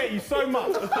appreciate you so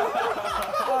much.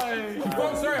 She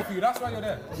felt sorry for you, that's why you're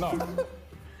there. No,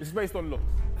 this is based on looks.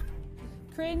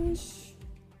 Cringe.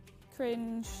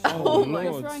 Cringe. Oh You're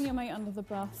Lord. throwing your mate under the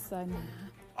bus, so nah.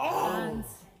 And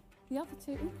the other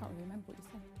two, I can't really remember what you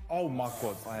said. Oh my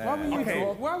god.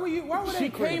 Why were She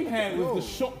came here with the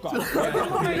shotgun.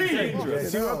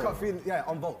 She woke up feeling,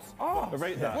 on volts.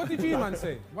 Rate that. What did you, man,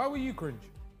 say? Why were you cringe?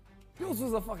 Yours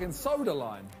was a fucking soda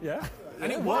line. Yeah?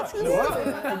 And it worked. I'm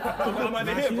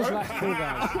over here, bro.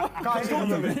 Guys, talk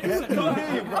to me. Can't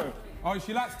hear you, bro. Oh,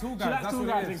 she likes tall guys. That's Two what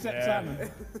guys it is. except Simon.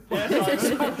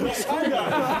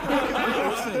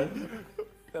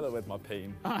 Fill it with my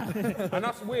peen. And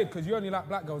that's weird because you only like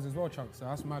black girls as well, Chunk. So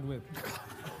that's mad weird.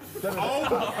 Next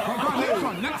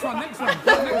one. He's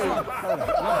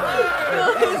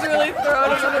really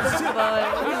throwing him under the bus.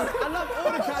 I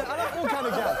love all kind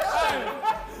of gal.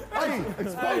 Hey,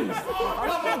 exposed. I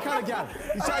love all kind of gal.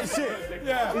 You try shit.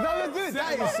 Yeah. You don't do it.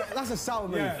 That's a sour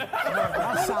move. Yeah.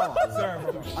 That's sour.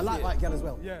 I like white gal as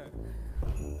well. Yeah.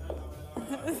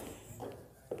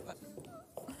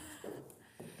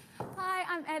 Hi,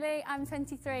 I'm Ellie. I'm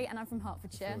 23 and I'm from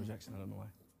Hertfordshire. Rejection, I don't know why.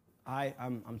 Hi,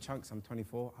 I'm Chunks, I'm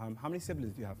 24. How many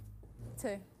siblings do you have?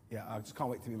 2. Yeah, I just can't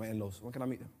wait to meet my in-laws. When can I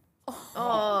meet them?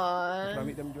 Aww. Can I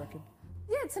meet them, do you reckon?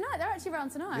 Yeah, tonight. They're actually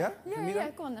around tonight. Yeah? Yeah.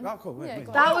 Go on then. Oh, cool. Yeah, Wait.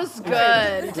 go on. That was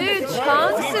good. Dude,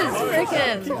 Chance is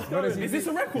freaking... Is this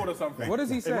a record or something? What does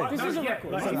he say? This is a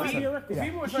record.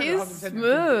 He's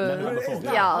smooth.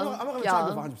 Yeah. I'm not going to try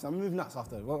for 100%. I'm going to move nuts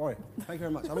after. Don't worry. Thank you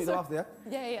very much. I'll meet you after, yeah?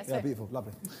 Yeah. Yeah, beautiful.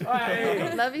 Lovely.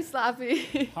 Love you,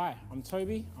 Slappy. Hi, I'm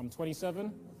Toby. I'm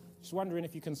 27. Just wondering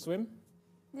if you can swim.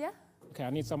 Yeah. Okay, I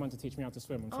need someone to teach me how to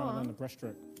swim. I'm trying to learn the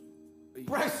breaststroke.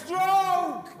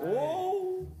 Breaststroke!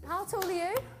 Oh! How tall are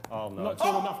you? Oh, no. Not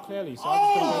tall enough, clearly, so I'm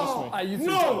just going to go this way. Hey, you two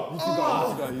go.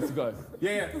 You two go.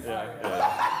 Yeah.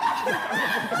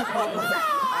 I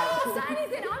didn't say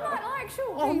anything. I might like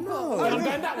short people. I'm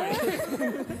going that way.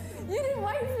 You didn't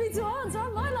wait for me to answer. I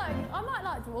might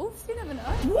like dwarfs. You never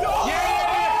know.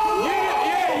 Yeah.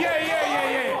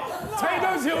 Take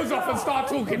those heels off and start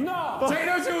talking. No. Take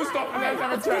those heels off and let's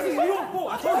have a This chat. is your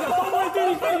fault. I told you I don't want to do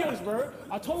these videos, bro.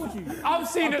 I told you. I'm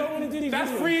seeing I don't want to do these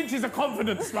that's videos. 3 inches of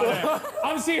confidence right there.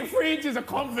 I'm seeing 3 inches of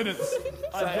confidence.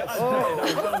 I like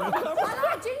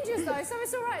gingers though, so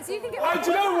it's all right. So you can get.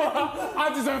 Do you know what? I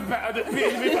deserve better than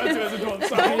being referred to as a dwarf.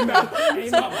 So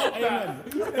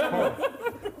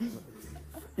Amen.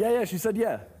 Yeah, she said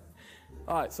yeah.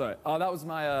 All right, sorry. Oh, that was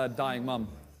my dying mum.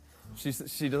 She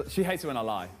hates it when I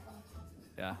lie.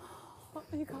 Yeah.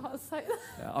 You can't say that.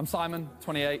 Yeah. I'm Simon,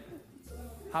 28.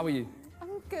 How are you?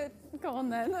 I'm good. Go on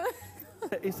then.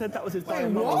 He said that was his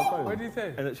dying mum on the phone. What did he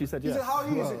say? And that she said He yeah. said, how are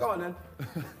you? He said, go on then.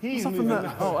 He's from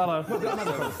that. Oh, hello.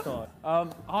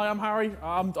 Hi, I'm Harry.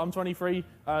 I'm 23.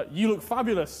 You look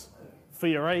fabulous for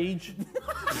your age.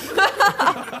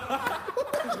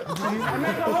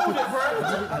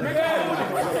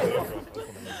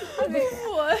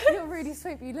 What? You're really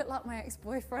sweet, but you look like my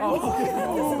ex-boyfriend.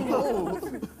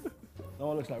 No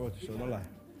one looks like Roger, sure, don't lie.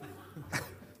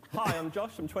 Hi, I'm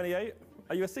Josh. I'm 28.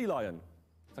 Are you a sea lion?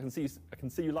 I can see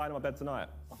you lying on my bed tonight.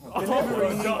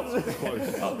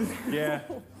 Yeah.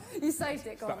 You saved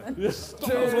it, go on then.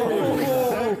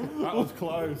 That was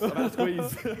close. That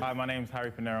squeeze. Hi, my name's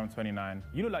Harry Panera. I'm 29.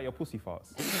 You look like your pussy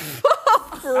farts.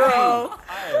 Bro.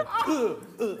 You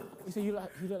say you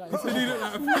look like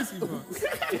a pussy box.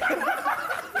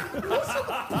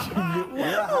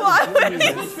 What did he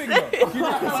say?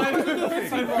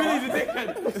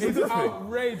 It's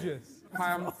outrageous.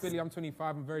 Hi, I'm Billy. I'm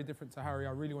 25. I'm very different to Harry.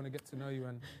 I really want to get to know you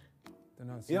and don't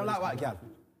know. You don't like white gal?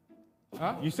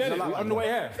 Huh? You said it like on the way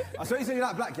here. I thought you said you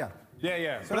like black gal.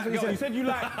 Yeah. So Black that's what girl. You said you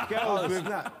like girls with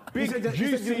Big,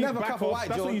 juicy never back cuff a off. white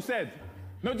That's girl. what you said.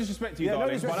 No disrespect to you, Yeah, no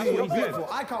darling, disrespect but to you. that's You're what you said.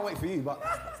 beautiful. I can't wait for you, but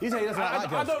he said he doesn't like white I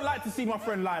girls. don't like to see my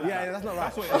friend lie like that. Yeah, that's not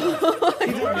right. That's what it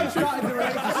is. He's already started the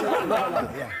relationship.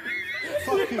 Yeah.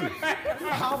 Fuck you.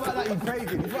 How about that, you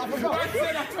pagan? I forgot. I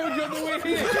said I told you on the way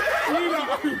here. You lot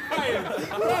are lying.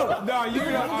 No, you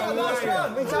lot are lying.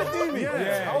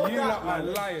 Yeah, you lot are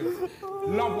lying.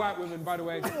 Love white women, by the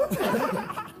way.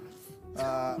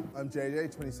 I'm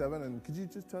JJ, 27, and could you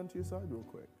just turn to your side real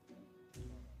quick?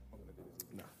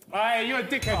 Hey, you're a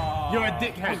dickhead. You're a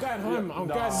dickhead. I'm going home. I'm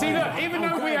going See, home. look, even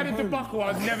though we had a debacle,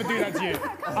 I'd never do that to you.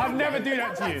 I'd never do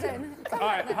that to you. All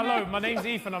right, hello, my name's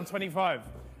Ethan, I'm 25.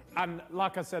 And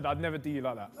like I said, I'd never do you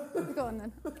like that. Go on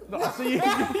then. No, so you...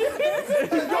 Bad.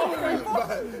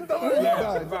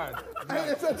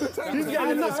 It's entertaining. He's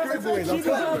getting the script away. She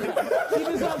deserves it. She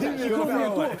deserves it. She called me a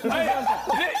dwarf. She deserves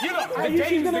it. You know, the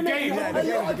game's the game.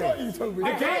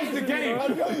 The game's the game.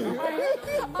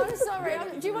 I'm sorry.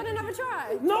 Do you want another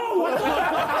try? No!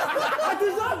 I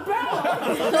deserve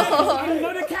better! I'm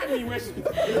gonna cat me, West.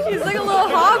 He's like a little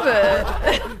hobbit.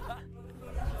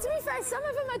 To be fair, some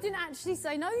of them I didn't actually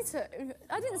say no to.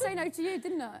 I didn't say no to you,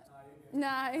 didn't I?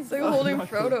 No. It's like holding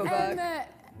Frodo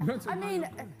back. I mean,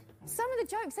 some of the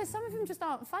jokes, some of them just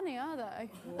aren't funny, are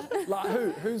they? Like who?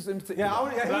 Who's in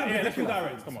particular? Yeah, let's be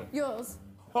direct. Come on. Yours.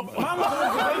 Don't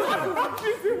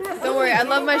worry, I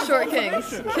love my short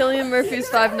kings. Killian Murphy's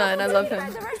 5'9", I love him.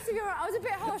 The rest of your, I was a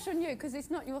bit harsh on you because it's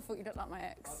not your fault you don't like my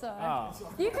ex. So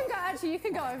you can go. Actually, you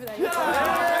can go over there. You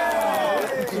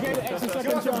gave the ex a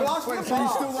second chance. Wait, so you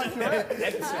still like your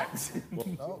ex?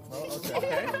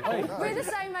 We're the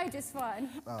same age. It's fine.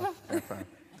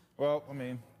 Well, I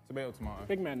mean, tomato, tomato.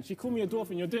 Big man, she called me a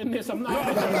dwarf and you're doing this. I'm not.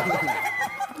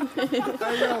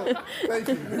 Hey, yo, thank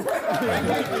you.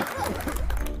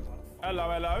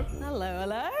 Hello.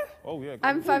 Hello. Oh, yeah.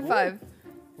 I'm 5'5".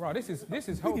 Wow, this is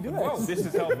helpful. Wow. This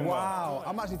is helping. Wow,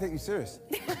 I'm actually taking you serious.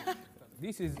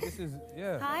 This is,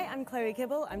 yeah. Hi, I'm Chloe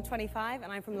Kibble. I'm 25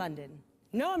 and I'm from London.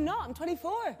 No, I'm not. I'm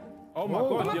 24. Oh my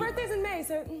God. My birthday's in May,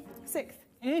 so 6th.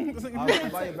 I'll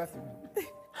buy your birthday.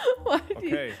 Why did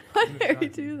you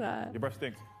do that? Your breath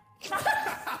stinks.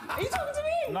 Are you talking to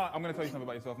me? No, I'm going to tell you something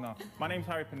about yourself now. My name's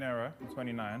Harry Panera, I'm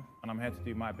 29, and I'm here to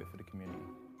do my bit for the community.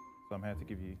 So I'm here to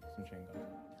give you some chewing gum.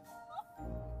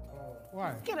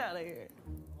 Why? Get out of here.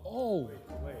 Oh.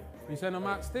 You saying I'm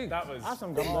out stink? That's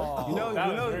some gum,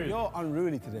 you're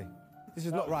unruly today. This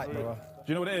is not right, bro. Do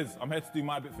you know what it is? I'm here to do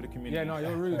my bit for the community. Yeah, no,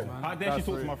 you're rude, man. How dare she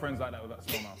talk to my friends like that with that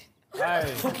small mouth?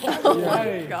 Hey. Oh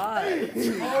my God.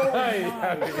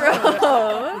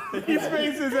 Bro. His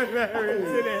face is hilarious,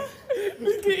 isn't it?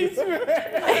 Look at his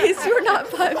face. Ace, you're not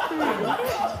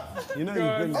 5'3". You know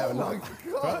you've been there a lot.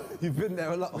 You've been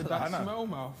there a lot. With that smell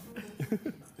mouth.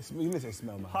 You must say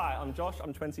smell mouth. Hi, I'm Josh,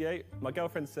 I'm 28. My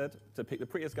girlfriend said to pick the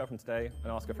prettiest girl from today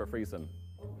and ask her for a threesome.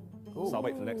 So I'll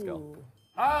wait for the next girl.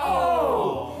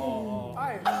 Oh!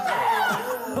 I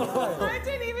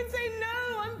didn't even say no.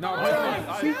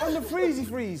 I'm See, on the freezy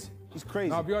freeze. He's crazy.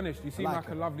 No, I'll be honest, you seem like like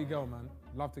a lovely girl, man.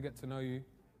 Love to get to know you.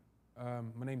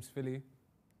 My name's Philly.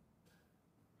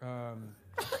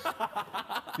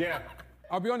 Yeah.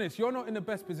 I'll be honest, you're not in the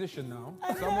best position now.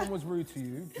 Someone was rude to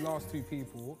you, the last two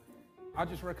people. I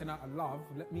just reckon out of love,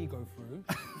 let me go through.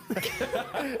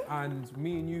 And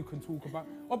me and you can talk about...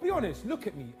 I'll be honest, look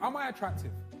at me. Am I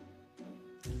attractive?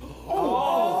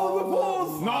 Oh, the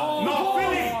pause! No,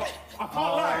 Philly! I can't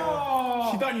lie.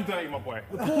 She done you dirty, my boy.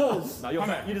 The pause! No,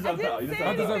 you deserve better. You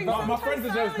deserve better. My friend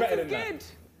deserves better than that.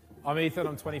 I'm Ethan,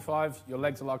 I'm 25. Your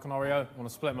legs are like an Oreo. I want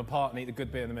to split them apart and eat the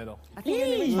good bit in the middle. I think you're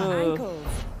going to reach my ankles.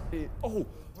 Oh.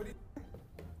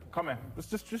 Come here.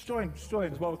 Just join. Just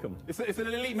join. Welcome. It's an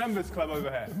elite members club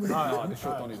over here. No, the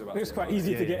short Donny's about. It's quite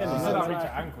easy to get in. You said I reach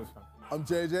your ankles, fam. I'm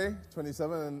JJ,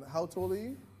 27, and how tall are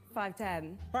you?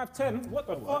 5'10". 5'10"? What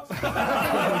the fuck?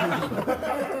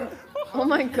 Oh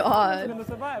my God.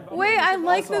 Wait, I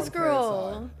like this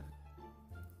girl.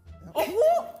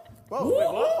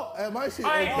 What? Am I seeing?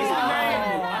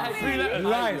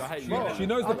 Lies. She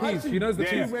knows the piece. She knows the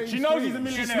piece. She knows he's a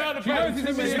millionaire. She knows he's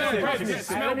a millionaire.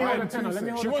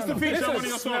 She wants to feature on one of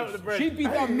your songs. She'd be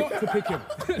dumb not to pick him.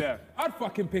 Yeah. I'd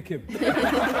fucking pick him.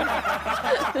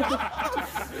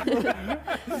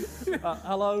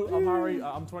 Hello, I'm Harry.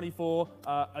 I'm 24.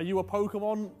 Are you a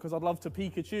Pokemon? Because I'd love to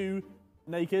Pikachu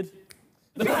naked.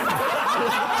 That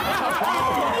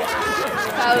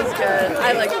was good.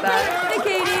 I like that. Hey,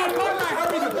 Katie.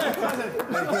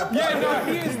 Yeah, no,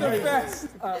 he is the best.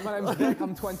 My name's Nick,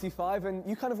 I'm 25, and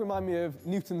you kind of remind me of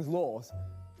Newton's laws.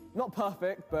 Not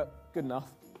perfect, but good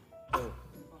enough.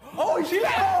 Oh, she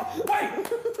let her! Wait!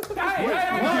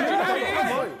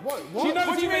 What? She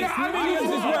knows you made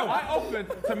millions as well. I offered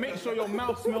to make sure your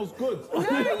mouth smells good. No,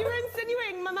 you were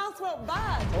insinuating my mouth smelled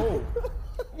bad. Oh.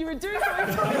 You were doing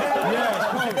something.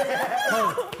 Yeah,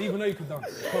 cold. Even though you could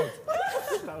dance. Cold.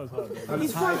 That was hard.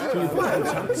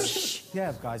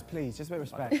 Yeah, guys, please, just a bit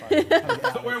of respect.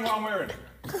 Stop wearing what I'm wearing.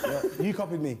 Yeah, you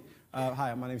copied me.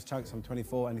 Hi, my name's Chunks, I'm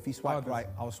 24, and if you swipe right,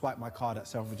 I'll swipe my card at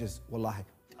Selfridges. Wallahi.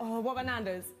 Oh, what about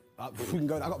Nando's? We can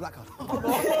go. I got a black card.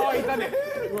 Oh, he's done it.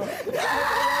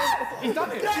 He's done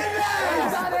it. He's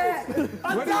done it.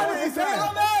 I've done it. It's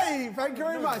on me. Thank you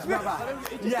very much, brother.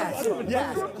 Yes.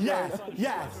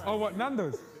 Oh, what,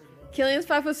 Nando's? Killian's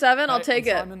 5'7". I'll take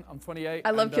it. Simon, I'm 28.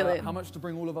 I love Killian. How much to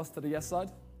bring all of us to the yes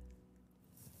side?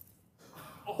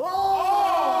 To the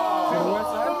what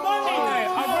side?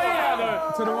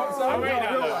 To the what side?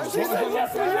 She said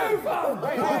yes for you, fam.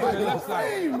 The left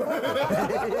side.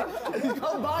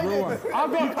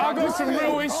 I've got some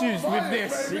real issues with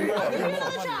this.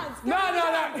 No,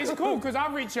 it's cool because I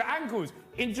reach your ankles.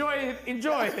 Enjoy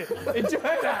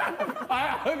that. I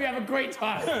hope you have a great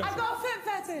time. I've got a foot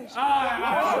fetish.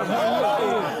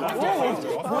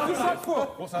 What's that for?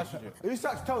 What size should you? Who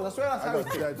sucks toes? I swear that's how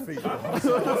it's Dead feet. What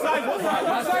size?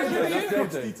 What size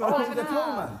should you? Oh, the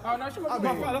tall man. Oh, no, she got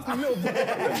good feet. That's a little bit.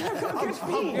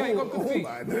 Yeah, you got good feet.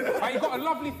 You got a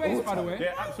lovely face, by the way.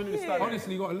 Yeah, absolutely stunning.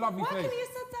 Honestly, you got a lovely face. You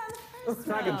said that.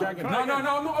 Dragon. No, I'm not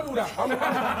on all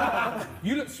that.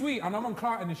 You look sweet, and I'm on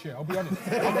clout in this shit, I'll be honest.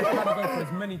 I'm trying to go for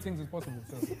as many things as possible,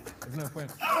 so there's no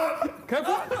point.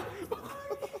 Careful!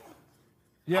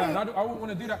 Yeah, I wouldn't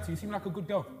want to do that to you. You seem like a good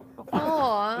girl.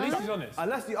 Aww. At least he's honest.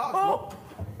 Unless you ask.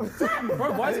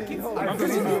 Bro, why does it keep... I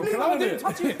didn't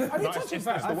touch it. I didn't touch it,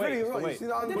 fam. I feel you right. She's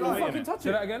not I didn't fucking touch it.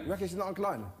 Say that again? You reckon she's not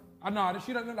inclined? No,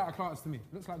 she don't look like a client to me.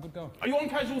 Looks like a good girl. Are you on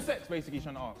casual sex, basically,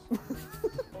 trying to ask?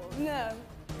 No.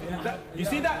 You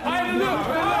see that?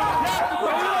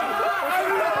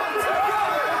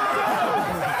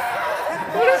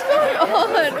 What is going on?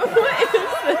 What is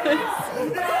this?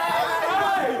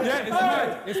 Yeah, it's mad.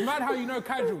 It's mad how you know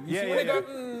casual. You see when they go,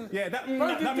 Yeah, that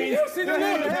Bro, means... you see the look?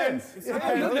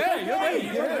 You're there.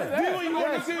 You're there. Do what you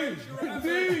want to do.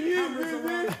 Do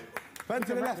you? Bend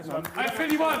to the left, man. I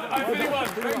Philly won. Thank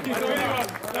you, Philly won.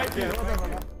 Thank you.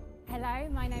 Hello,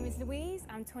 my name is Louise.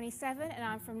 I'm 27 and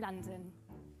I'm from London.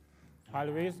 Hi,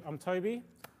 Louise. I'm Toby,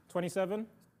 27.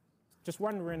 Just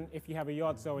wondering if you have a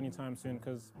yard sale anytime soon,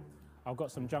 because I've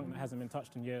got some junk that hasn't been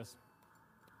touched in years.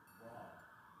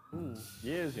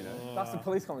 Years, you know. That's the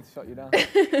police coming to shut you down.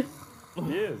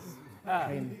 Years.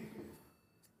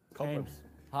 Cobwebs.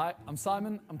 Hi, I'm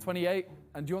Simon. I'm 28.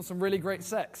 And do you want some really great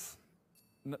sex?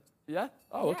 Yeah?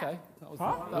 Oh, okay. That was,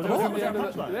 that was the end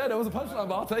of the, yeah, there was a punchline,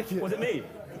 but I'll take it. Was it me?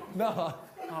 No.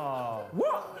 Oh.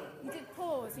 What? You did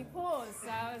pause. You paused. So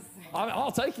I was...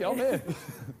 I'll take it. I'm here.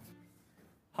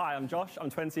 Hi, I'm Josh. I'm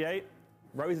 28.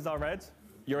 Roses are red.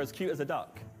 You're as cute as a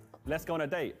duck. Let's go on a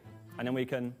date, and then we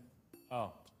can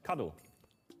cuddle.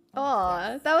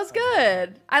 Aw, that was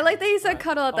good. I like that you said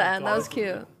cuddle at the end. That was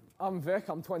cute. I'm Vic,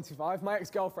 I'm 25. My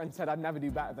ex-girlfriend said I'd never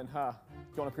do better than her. Do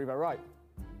you want to prove her right?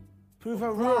 Prove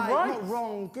her right, not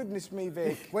wrong. Goodness me,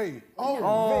 Vic. Wait. Vic.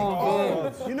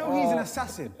 Oh. You know he's an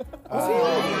assassin. I'm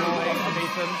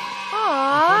Ethan.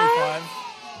 Aww. I'm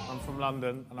 25. I'm from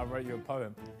London, and I wrote you a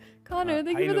poem. Connor,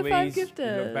 thank Hey, you for the 5 Louise,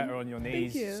 gifted. You look better on your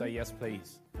knees. Thank you. Say yes,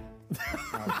 please.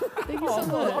 Thank you so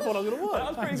much. I thought I was gonna work. That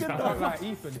was pretty good. I like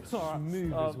Ethan. It's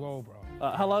smooth as well, bro.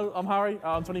 Hello, I'm Harry.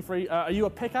 I'm 23. Are you a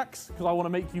pickaxe? Because I want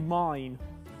to make you mine.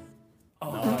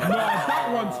 Oh, no,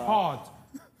 that one's hard.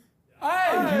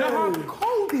 Hey, you know how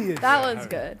cold he is? That one's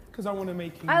good. Because I want to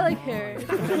make him. I like Harry.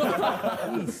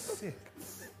 He's sick.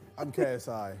 I'm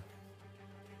KSI.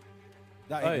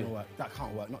 That ain't gonna work. That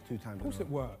can't work. Not 2 times. Of course it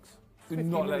works. Do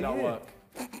not let that work.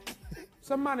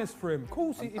 Some manners for him. Of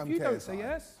course, if you don't say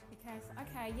yes.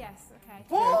 Okay, yes, okay.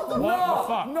 What the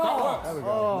fuck? No. That works. There we You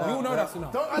go. all know that's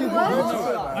enough.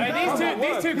 Hey,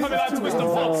 these two coming out twist and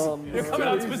bolts. You're coming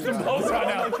out twist and bolts right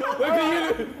now. Look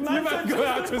at you. You man going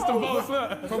out twist and bolts.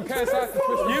 Look. From KSI to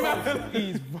twist You man.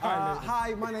 he's violent.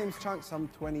 Hi, my name's Chunks. I'm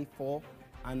 24.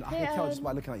 And I can tell just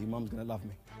by looking at you, Mum's gonna love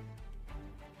me.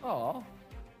 Oh.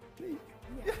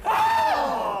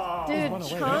 Dude,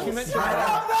 Chunks is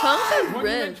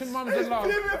rich.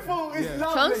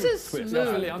 Chunks is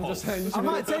smooth. I'm just saying. I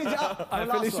might change it up. I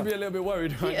feel you should be a little bit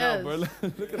worried right now, bro. Look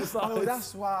at the size. Oh,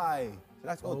 that's why.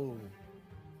 That's odd.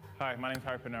 Hi, my name's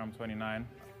Harry Panera. I'm 29.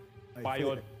 By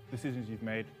your decisions you've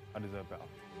made, I deserve better.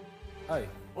 Hey.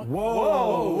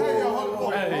 Whoa!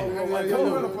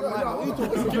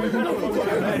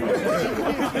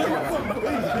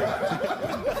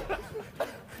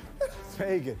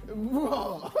 Pagan.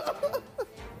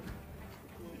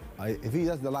 If he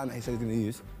does the line that he said he's going to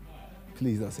use,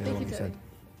 please don't say what he said.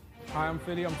 Hi, I'm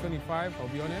Philly. I'm 25. I'll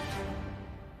be on it.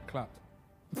 Clapped.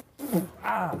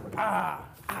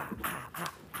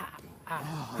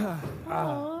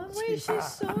 Aw, wait, she's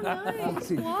so nice.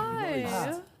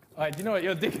 Why? Alright, do you know what?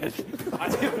 You're a dickhead. I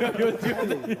think you're a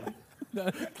dickhead.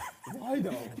 Why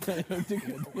though? You're a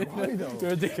dickhead.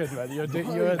 You're a dickhead, man. You're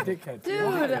a dickhead.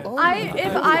 Dude,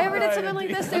 if I ever did something like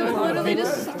this, they would literally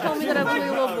just tell me that I'm a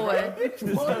little boy.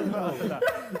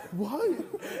 What?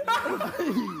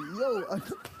 Yo.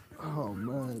 Oh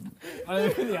man.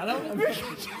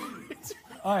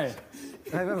 Alright.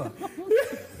 Hey, remember?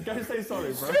 Go say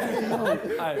sorry, bro.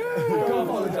 Hey, go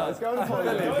apologise. Go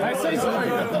apologise. Hey, say sorry.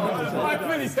 Alright,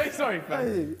 Philly, say sorry,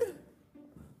 fam.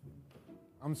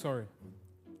 I'm sorry.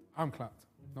 I'm clapped,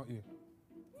 not you.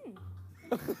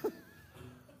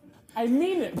 I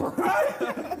mean it, bro.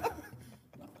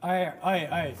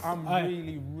 I'm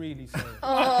really, really sorry.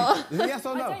 Is it yes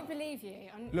or no? I don't believe you.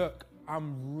 Look,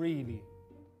 I'm really,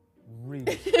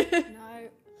 really No.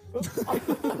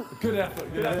 Good effort.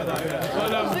 Good effort. It's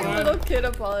like a little kid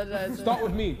apologizing. Start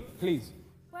with me, please.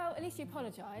 Well, at least you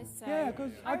apologised. So Yeah,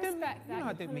 'cause I didn't- respect that. you know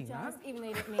I You didn't mean that. apologised, even though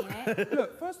you didn't mean it.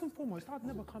 Look, first and foremost, I'd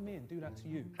never come here and do that to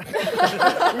you. We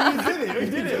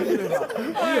did it.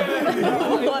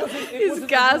 He's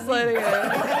gaslighting it.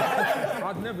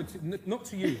 I'd never, not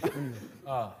to you.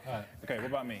 Alright. Okay, what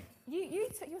about me? You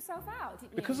took yourself out,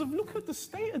 didn't you? Because of look at the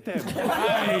state of them.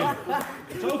 Hey!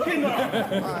 Talking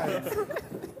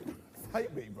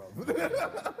Hate me, bro.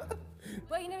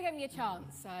 Well, you never gave me a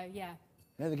chance, so yeah.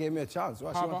 Never gave me a chance.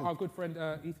 What How about our good friend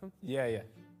Ethan? Yeah.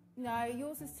 No,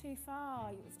 yours is too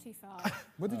far. Yours is too far.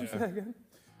 What did you say again?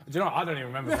 Do you know what? I don't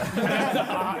even remember.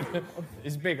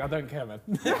 It's big. I don't care, man.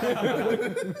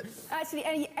 Actually,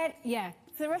 yeah.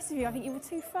 For the rest of you, I think you were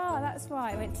too far. That's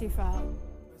why I went too far.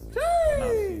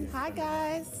 Hi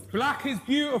guys. Black is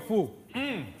beautiful.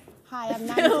 Hi, I'm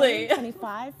Philly. 19,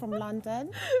 25 from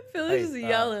London. Philly's I'm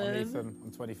yelling. Ethan.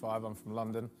 I'm 25. I'm from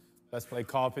London. Let's play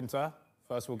carpenter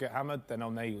First we'll get hammered, then I'll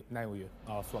nail you.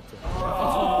 I'll flop to it.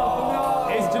 Oh.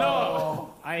 Do you know what?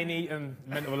 I ain't eating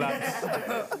mental lapse.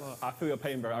 I feel your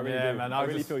pain, bro. I really do. Man, I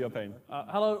really feel your pain.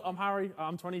 Hello, I'm Harry.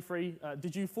 I'm 23.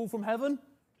 Did you fall from heaven?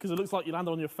 Because it looks like you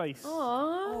landed on your face. Aww.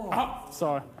 Oh,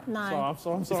 sorry. No. I'm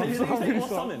sorry. Did you say what's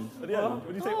summon at the end?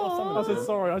 Did you say what's summon? I said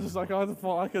sorry. I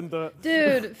thought I couldn't do it. Dude,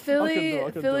 I couldn't do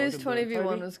it. Philly's 20v1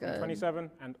 Toby, was good. 27,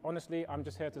 and honestly, I'm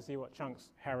just here to see what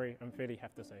Chunks, Harry, and Philly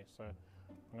have to say. So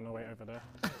I'm gonna wait over there.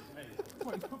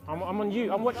 I'm on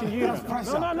you. I'm watching you. No,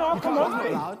 come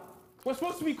on. We're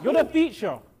supposed to be cool. You're the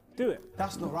feature. Do it.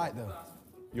 That's not right, though.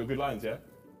 You're good lines, yeah?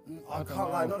 I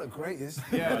can't lie, not the greatest.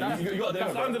 Yeah, you got to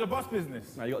That's deliver. under the bus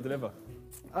business. No, you got to deliver.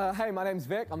 Hey, my name's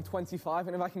Vic. I'm 25,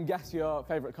 and if I can guess your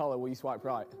favourite colour, will you swipe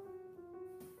right?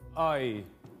 Aye.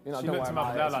 You know, She don't looked worry him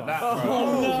up about and it, down like it's that, fine. bro.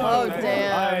 Oh,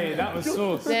 damn. Aye, that was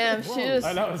sauce. Damn, she just...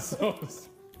 Aye, that was sauce.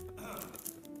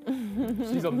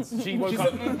 She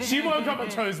woke up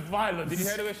and chose violence. Did you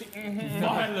hear the way she...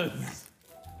 Violence.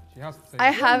 She has to say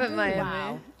I haven't Miami.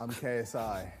 Wow. I'm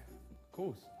KSI. Of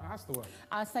course, it has to work.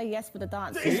 I'll say yes for the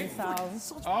dancing, so.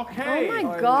 Okay. Oh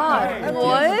my god,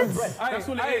 what? That's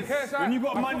all it is. When you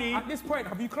got money... At this point,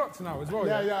 have you clocked now as well?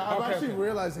 Yeah, I'm Okay, actually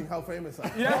realizing how famous I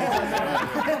am.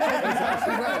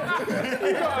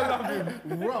 You gotta love him.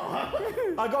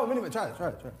 I got a minute, try it.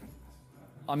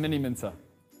 I'm Mini Minter.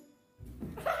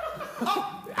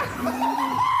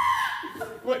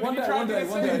 Wait, One day.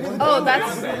 Oh,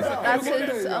 that's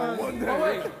his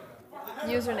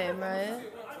username, right?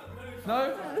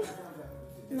 No?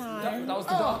 No. That was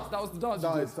the dance. That was the dance. No,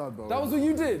 you did. it's not, bro. That was what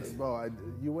you did. Bro,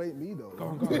 you ate me, though. Go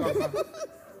on.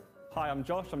 Hi, I'm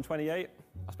Josh. I'm 28.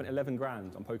 I spent 11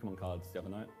 grand on Pokemon cards the other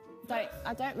night.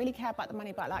 I don't really care about the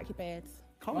money, but I like your beards.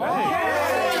 Come on.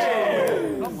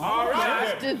 All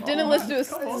right. Didn't listen to a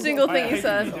single thing he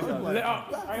said. Lit up.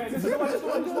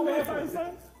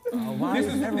 Oh, why This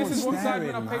is is everyone one staring,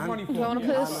 segment I paid man? money Do you for. want to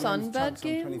play the My name's sunbed Chunks, I'm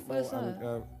game? 24, What is that?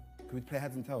 and, can we play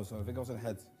heads and tails? So if it goes on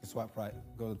heads, you swipe right.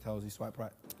 Go to tails, you swipe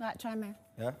right. Right, try me.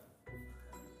 Yeah?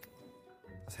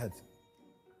 That's heads.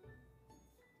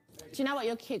 Do you know what?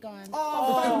 You're cute going.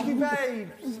 Oh, thank you,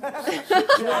 babes.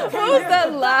 What was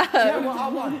that laugh?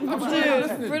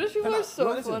 Dude, British people are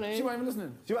so funny. She wasn't even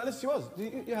listening. She was.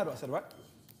 You heard what I said, right?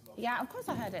 Yeah, of course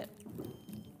I heard it.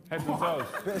 Heads and tails.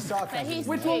 Bit of But sarcasm. he's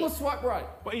Which cute. one was swipe right?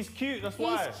 But he's cute, that's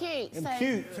why. He's cute. I'm So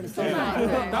cute. it's all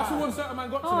right. That's the one certain man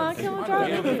got to Oh, I can't You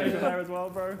drive. have a paper there as well,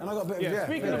 bro. And I got a bit of, Yeah,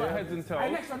 speaking about heads and tails.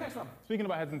 Hey, next one. Speaking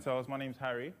about heads and tails, my name's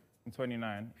Harry. I'm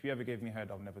 29. If you ever gave me head,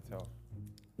 I'll never tell.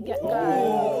 Get go.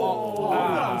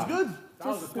 That was good.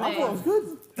 Just me. That was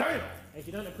good. Damn! If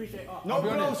you don't appreciate art. No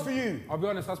blows for you. I'll be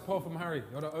honest, that's poor from Harry.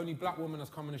 You're the only black woman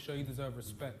that's coming to show you deserve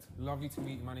respect. Lovely to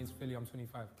meet you. My name's Philly. I'm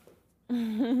 25.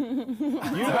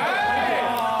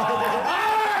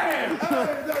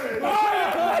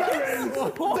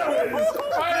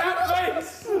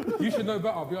 You should know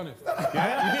better, I'll be honest.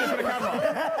 Yeah? You did it for the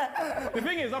camera. The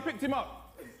thing is, I picked him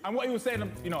up, and what he was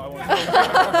saying, you know, I want to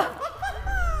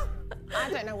I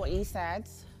don't know what you said.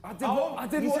 I did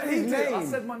what he did. I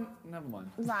said my... Never mind.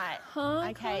 Right. Huh,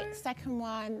 Okay, second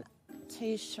one,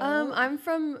 too short. I'm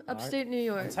from upstate New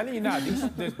York. I'm telling you now,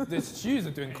 the shoes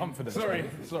are doing confidence.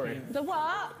 Sorry. The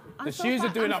what? The shoes are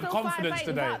doing up I'm still confidence 5'8"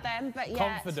 today. without them, but yeah,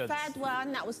 Confidence. third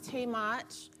one, that was too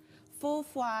much.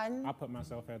 Fourth one, I'll put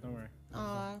myself here, don't worry.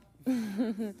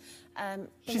 the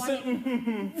She one said,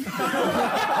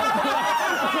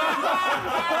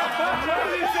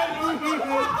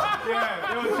 Yeah,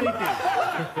 it was cheeky.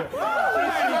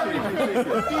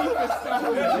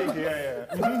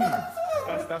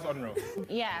 Yeah. That's unreal.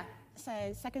 yeah, so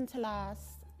second to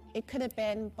last. It could have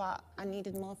been, but I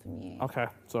needed more from you. Okay,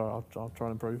 sorry, I'll try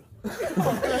and improve.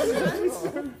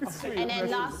 And then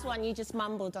last one, you just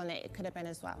mumbled on it. It could have been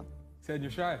as well. Said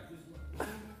you're shy.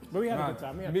 But we had a good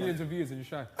time. We had Millions of views and you're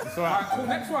shy. It's all right. Cool,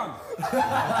 next one.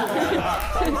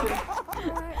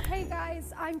 Hey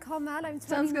guys, I'm Carmel. I'm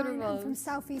Sounds good, 29. I'm Ravon. from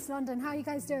Southeast London. How are you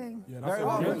guys doing? Very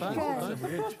well. Good.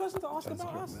 First person to ask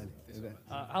about us.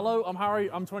 Hello, I'm Harry.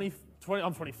 I'm 20.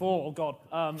 I'm 24. Oh God.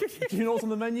 Do you know what's on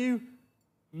the menu?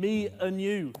 Me and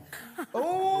you.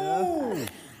 Oh!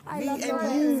 I love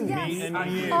yours. Yes. Me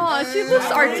and you. Oh, she looks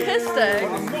artistic.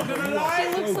 I'm not gonna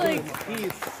lie. She looks like He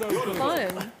is so good.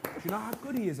 fun. Do you know how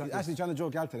good he is at He's this? actually trying to draw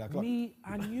a gag today. Me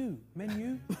and you.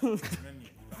 Menu.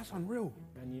 That's unreal.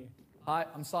 And you. Hi,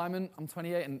 I'm Simon. I'm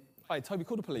 28 and... Hey, Toby,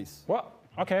 call the police. What?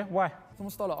 Okay, why?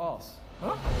 Someone stole our arse.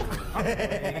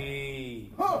 Hey.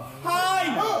 Hi!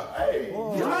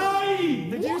 Hi!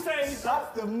 Did you say...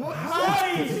 That's the most.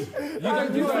 Hi! You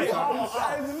don't deserve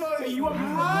that. You are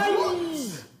hi!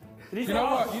 You know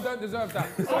what? You don't deserve that.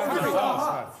 Harry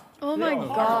asked. Oh my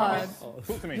God.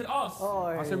 Talk to me.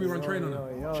 I said we run train on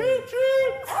them. Choo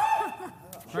choo.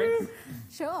 Train?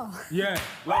 Sure. Yeah.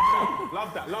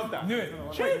 Love that. Knew it.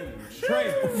 Train.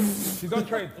 She's on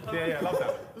train. Yeah, love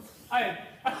that. Hey.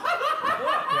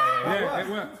 Yeah, it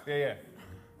worked. Yeah.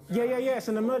 Yeah. It's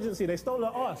an emergency. They stole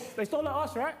at us. They stole at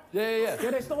us, right? Yeah.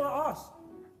 Yeah, they stole at us.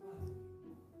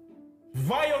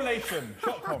 Violation.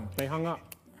 Shotcom. They hung up.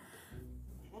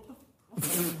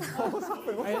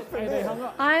 Hey, they hung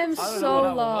up. I am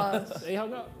so lost. They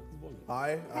hung up.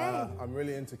 Hi, I'm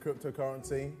really into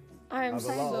cryptocurrency. I am have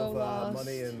so a lot of lost.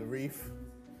 money in Reef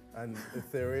and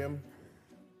Ethereum.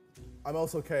 I'm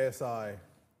also KSI.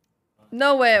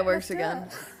 No way it works again.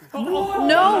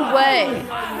 No way.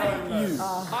 I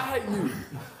hate you.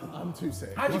 I'm too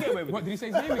sick. How'd you get away with What did he say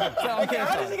his name again? How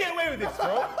did you get away with this,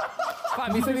 bro?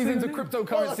 Fam, he said he's into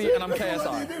cryptocurrency and I'm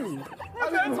KSI.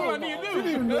 That's all I need to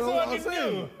do. That's all I need to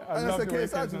do. And I said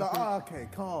KSI, she's like, okay,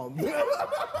 calm.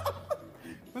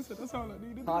 That's all I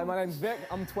needed. Hi, my name's Vic.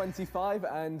 I'm 25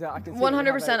 and I can see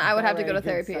 100% I would have to go to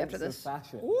very therapy good after sense this. of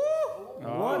fashion. Yeah,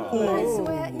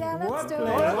 let's do it.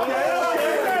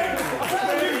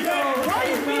 Why are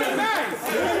you being nice?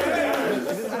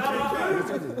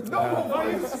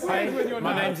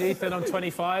 My name's Ethan. I'm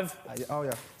 25. Oh,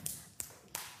 yeah.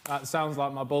 That sounds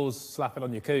like my balls slapping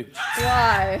on your cooch.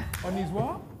 Why? On his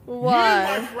what?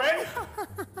 Why? My friend.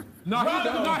 No,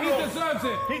 he deserves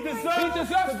it. He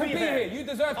deserves to be here. You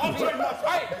deserve to be here.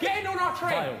 Hey, get in on our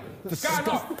train. It's going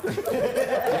off.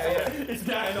 It's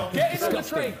getting on. Get in on the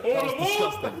train. All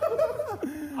aboard.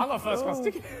 I got first class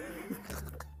ticket.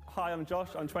 Hi, I'm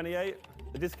Josh. I'm 28.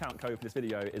 The discount code for this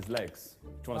video is legs. Do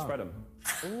you want to spread them?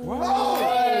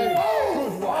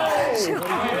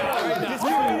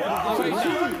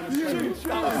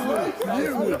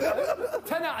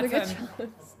 10 out of 10.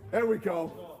 There we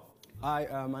go. Hi,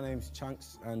 my name's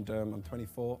Chunks, and I'm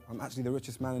 24. I'm actually the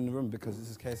richest man in the room because this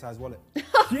is KSI's wallet.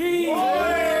 Okay,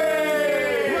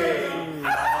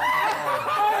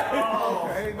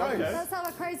 nice. Let's have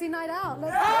a crazy night out.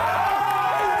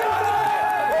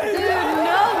 Dude,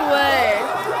 no way.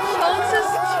 Chunks is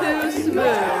too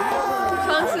smooth.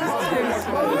 Chunks is too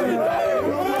smooth.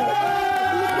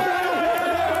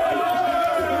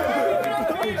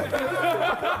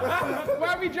 Why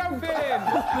are we jumping?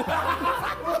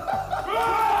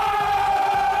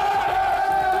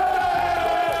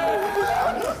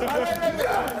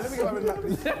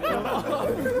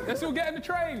 Let's all get in the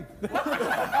train.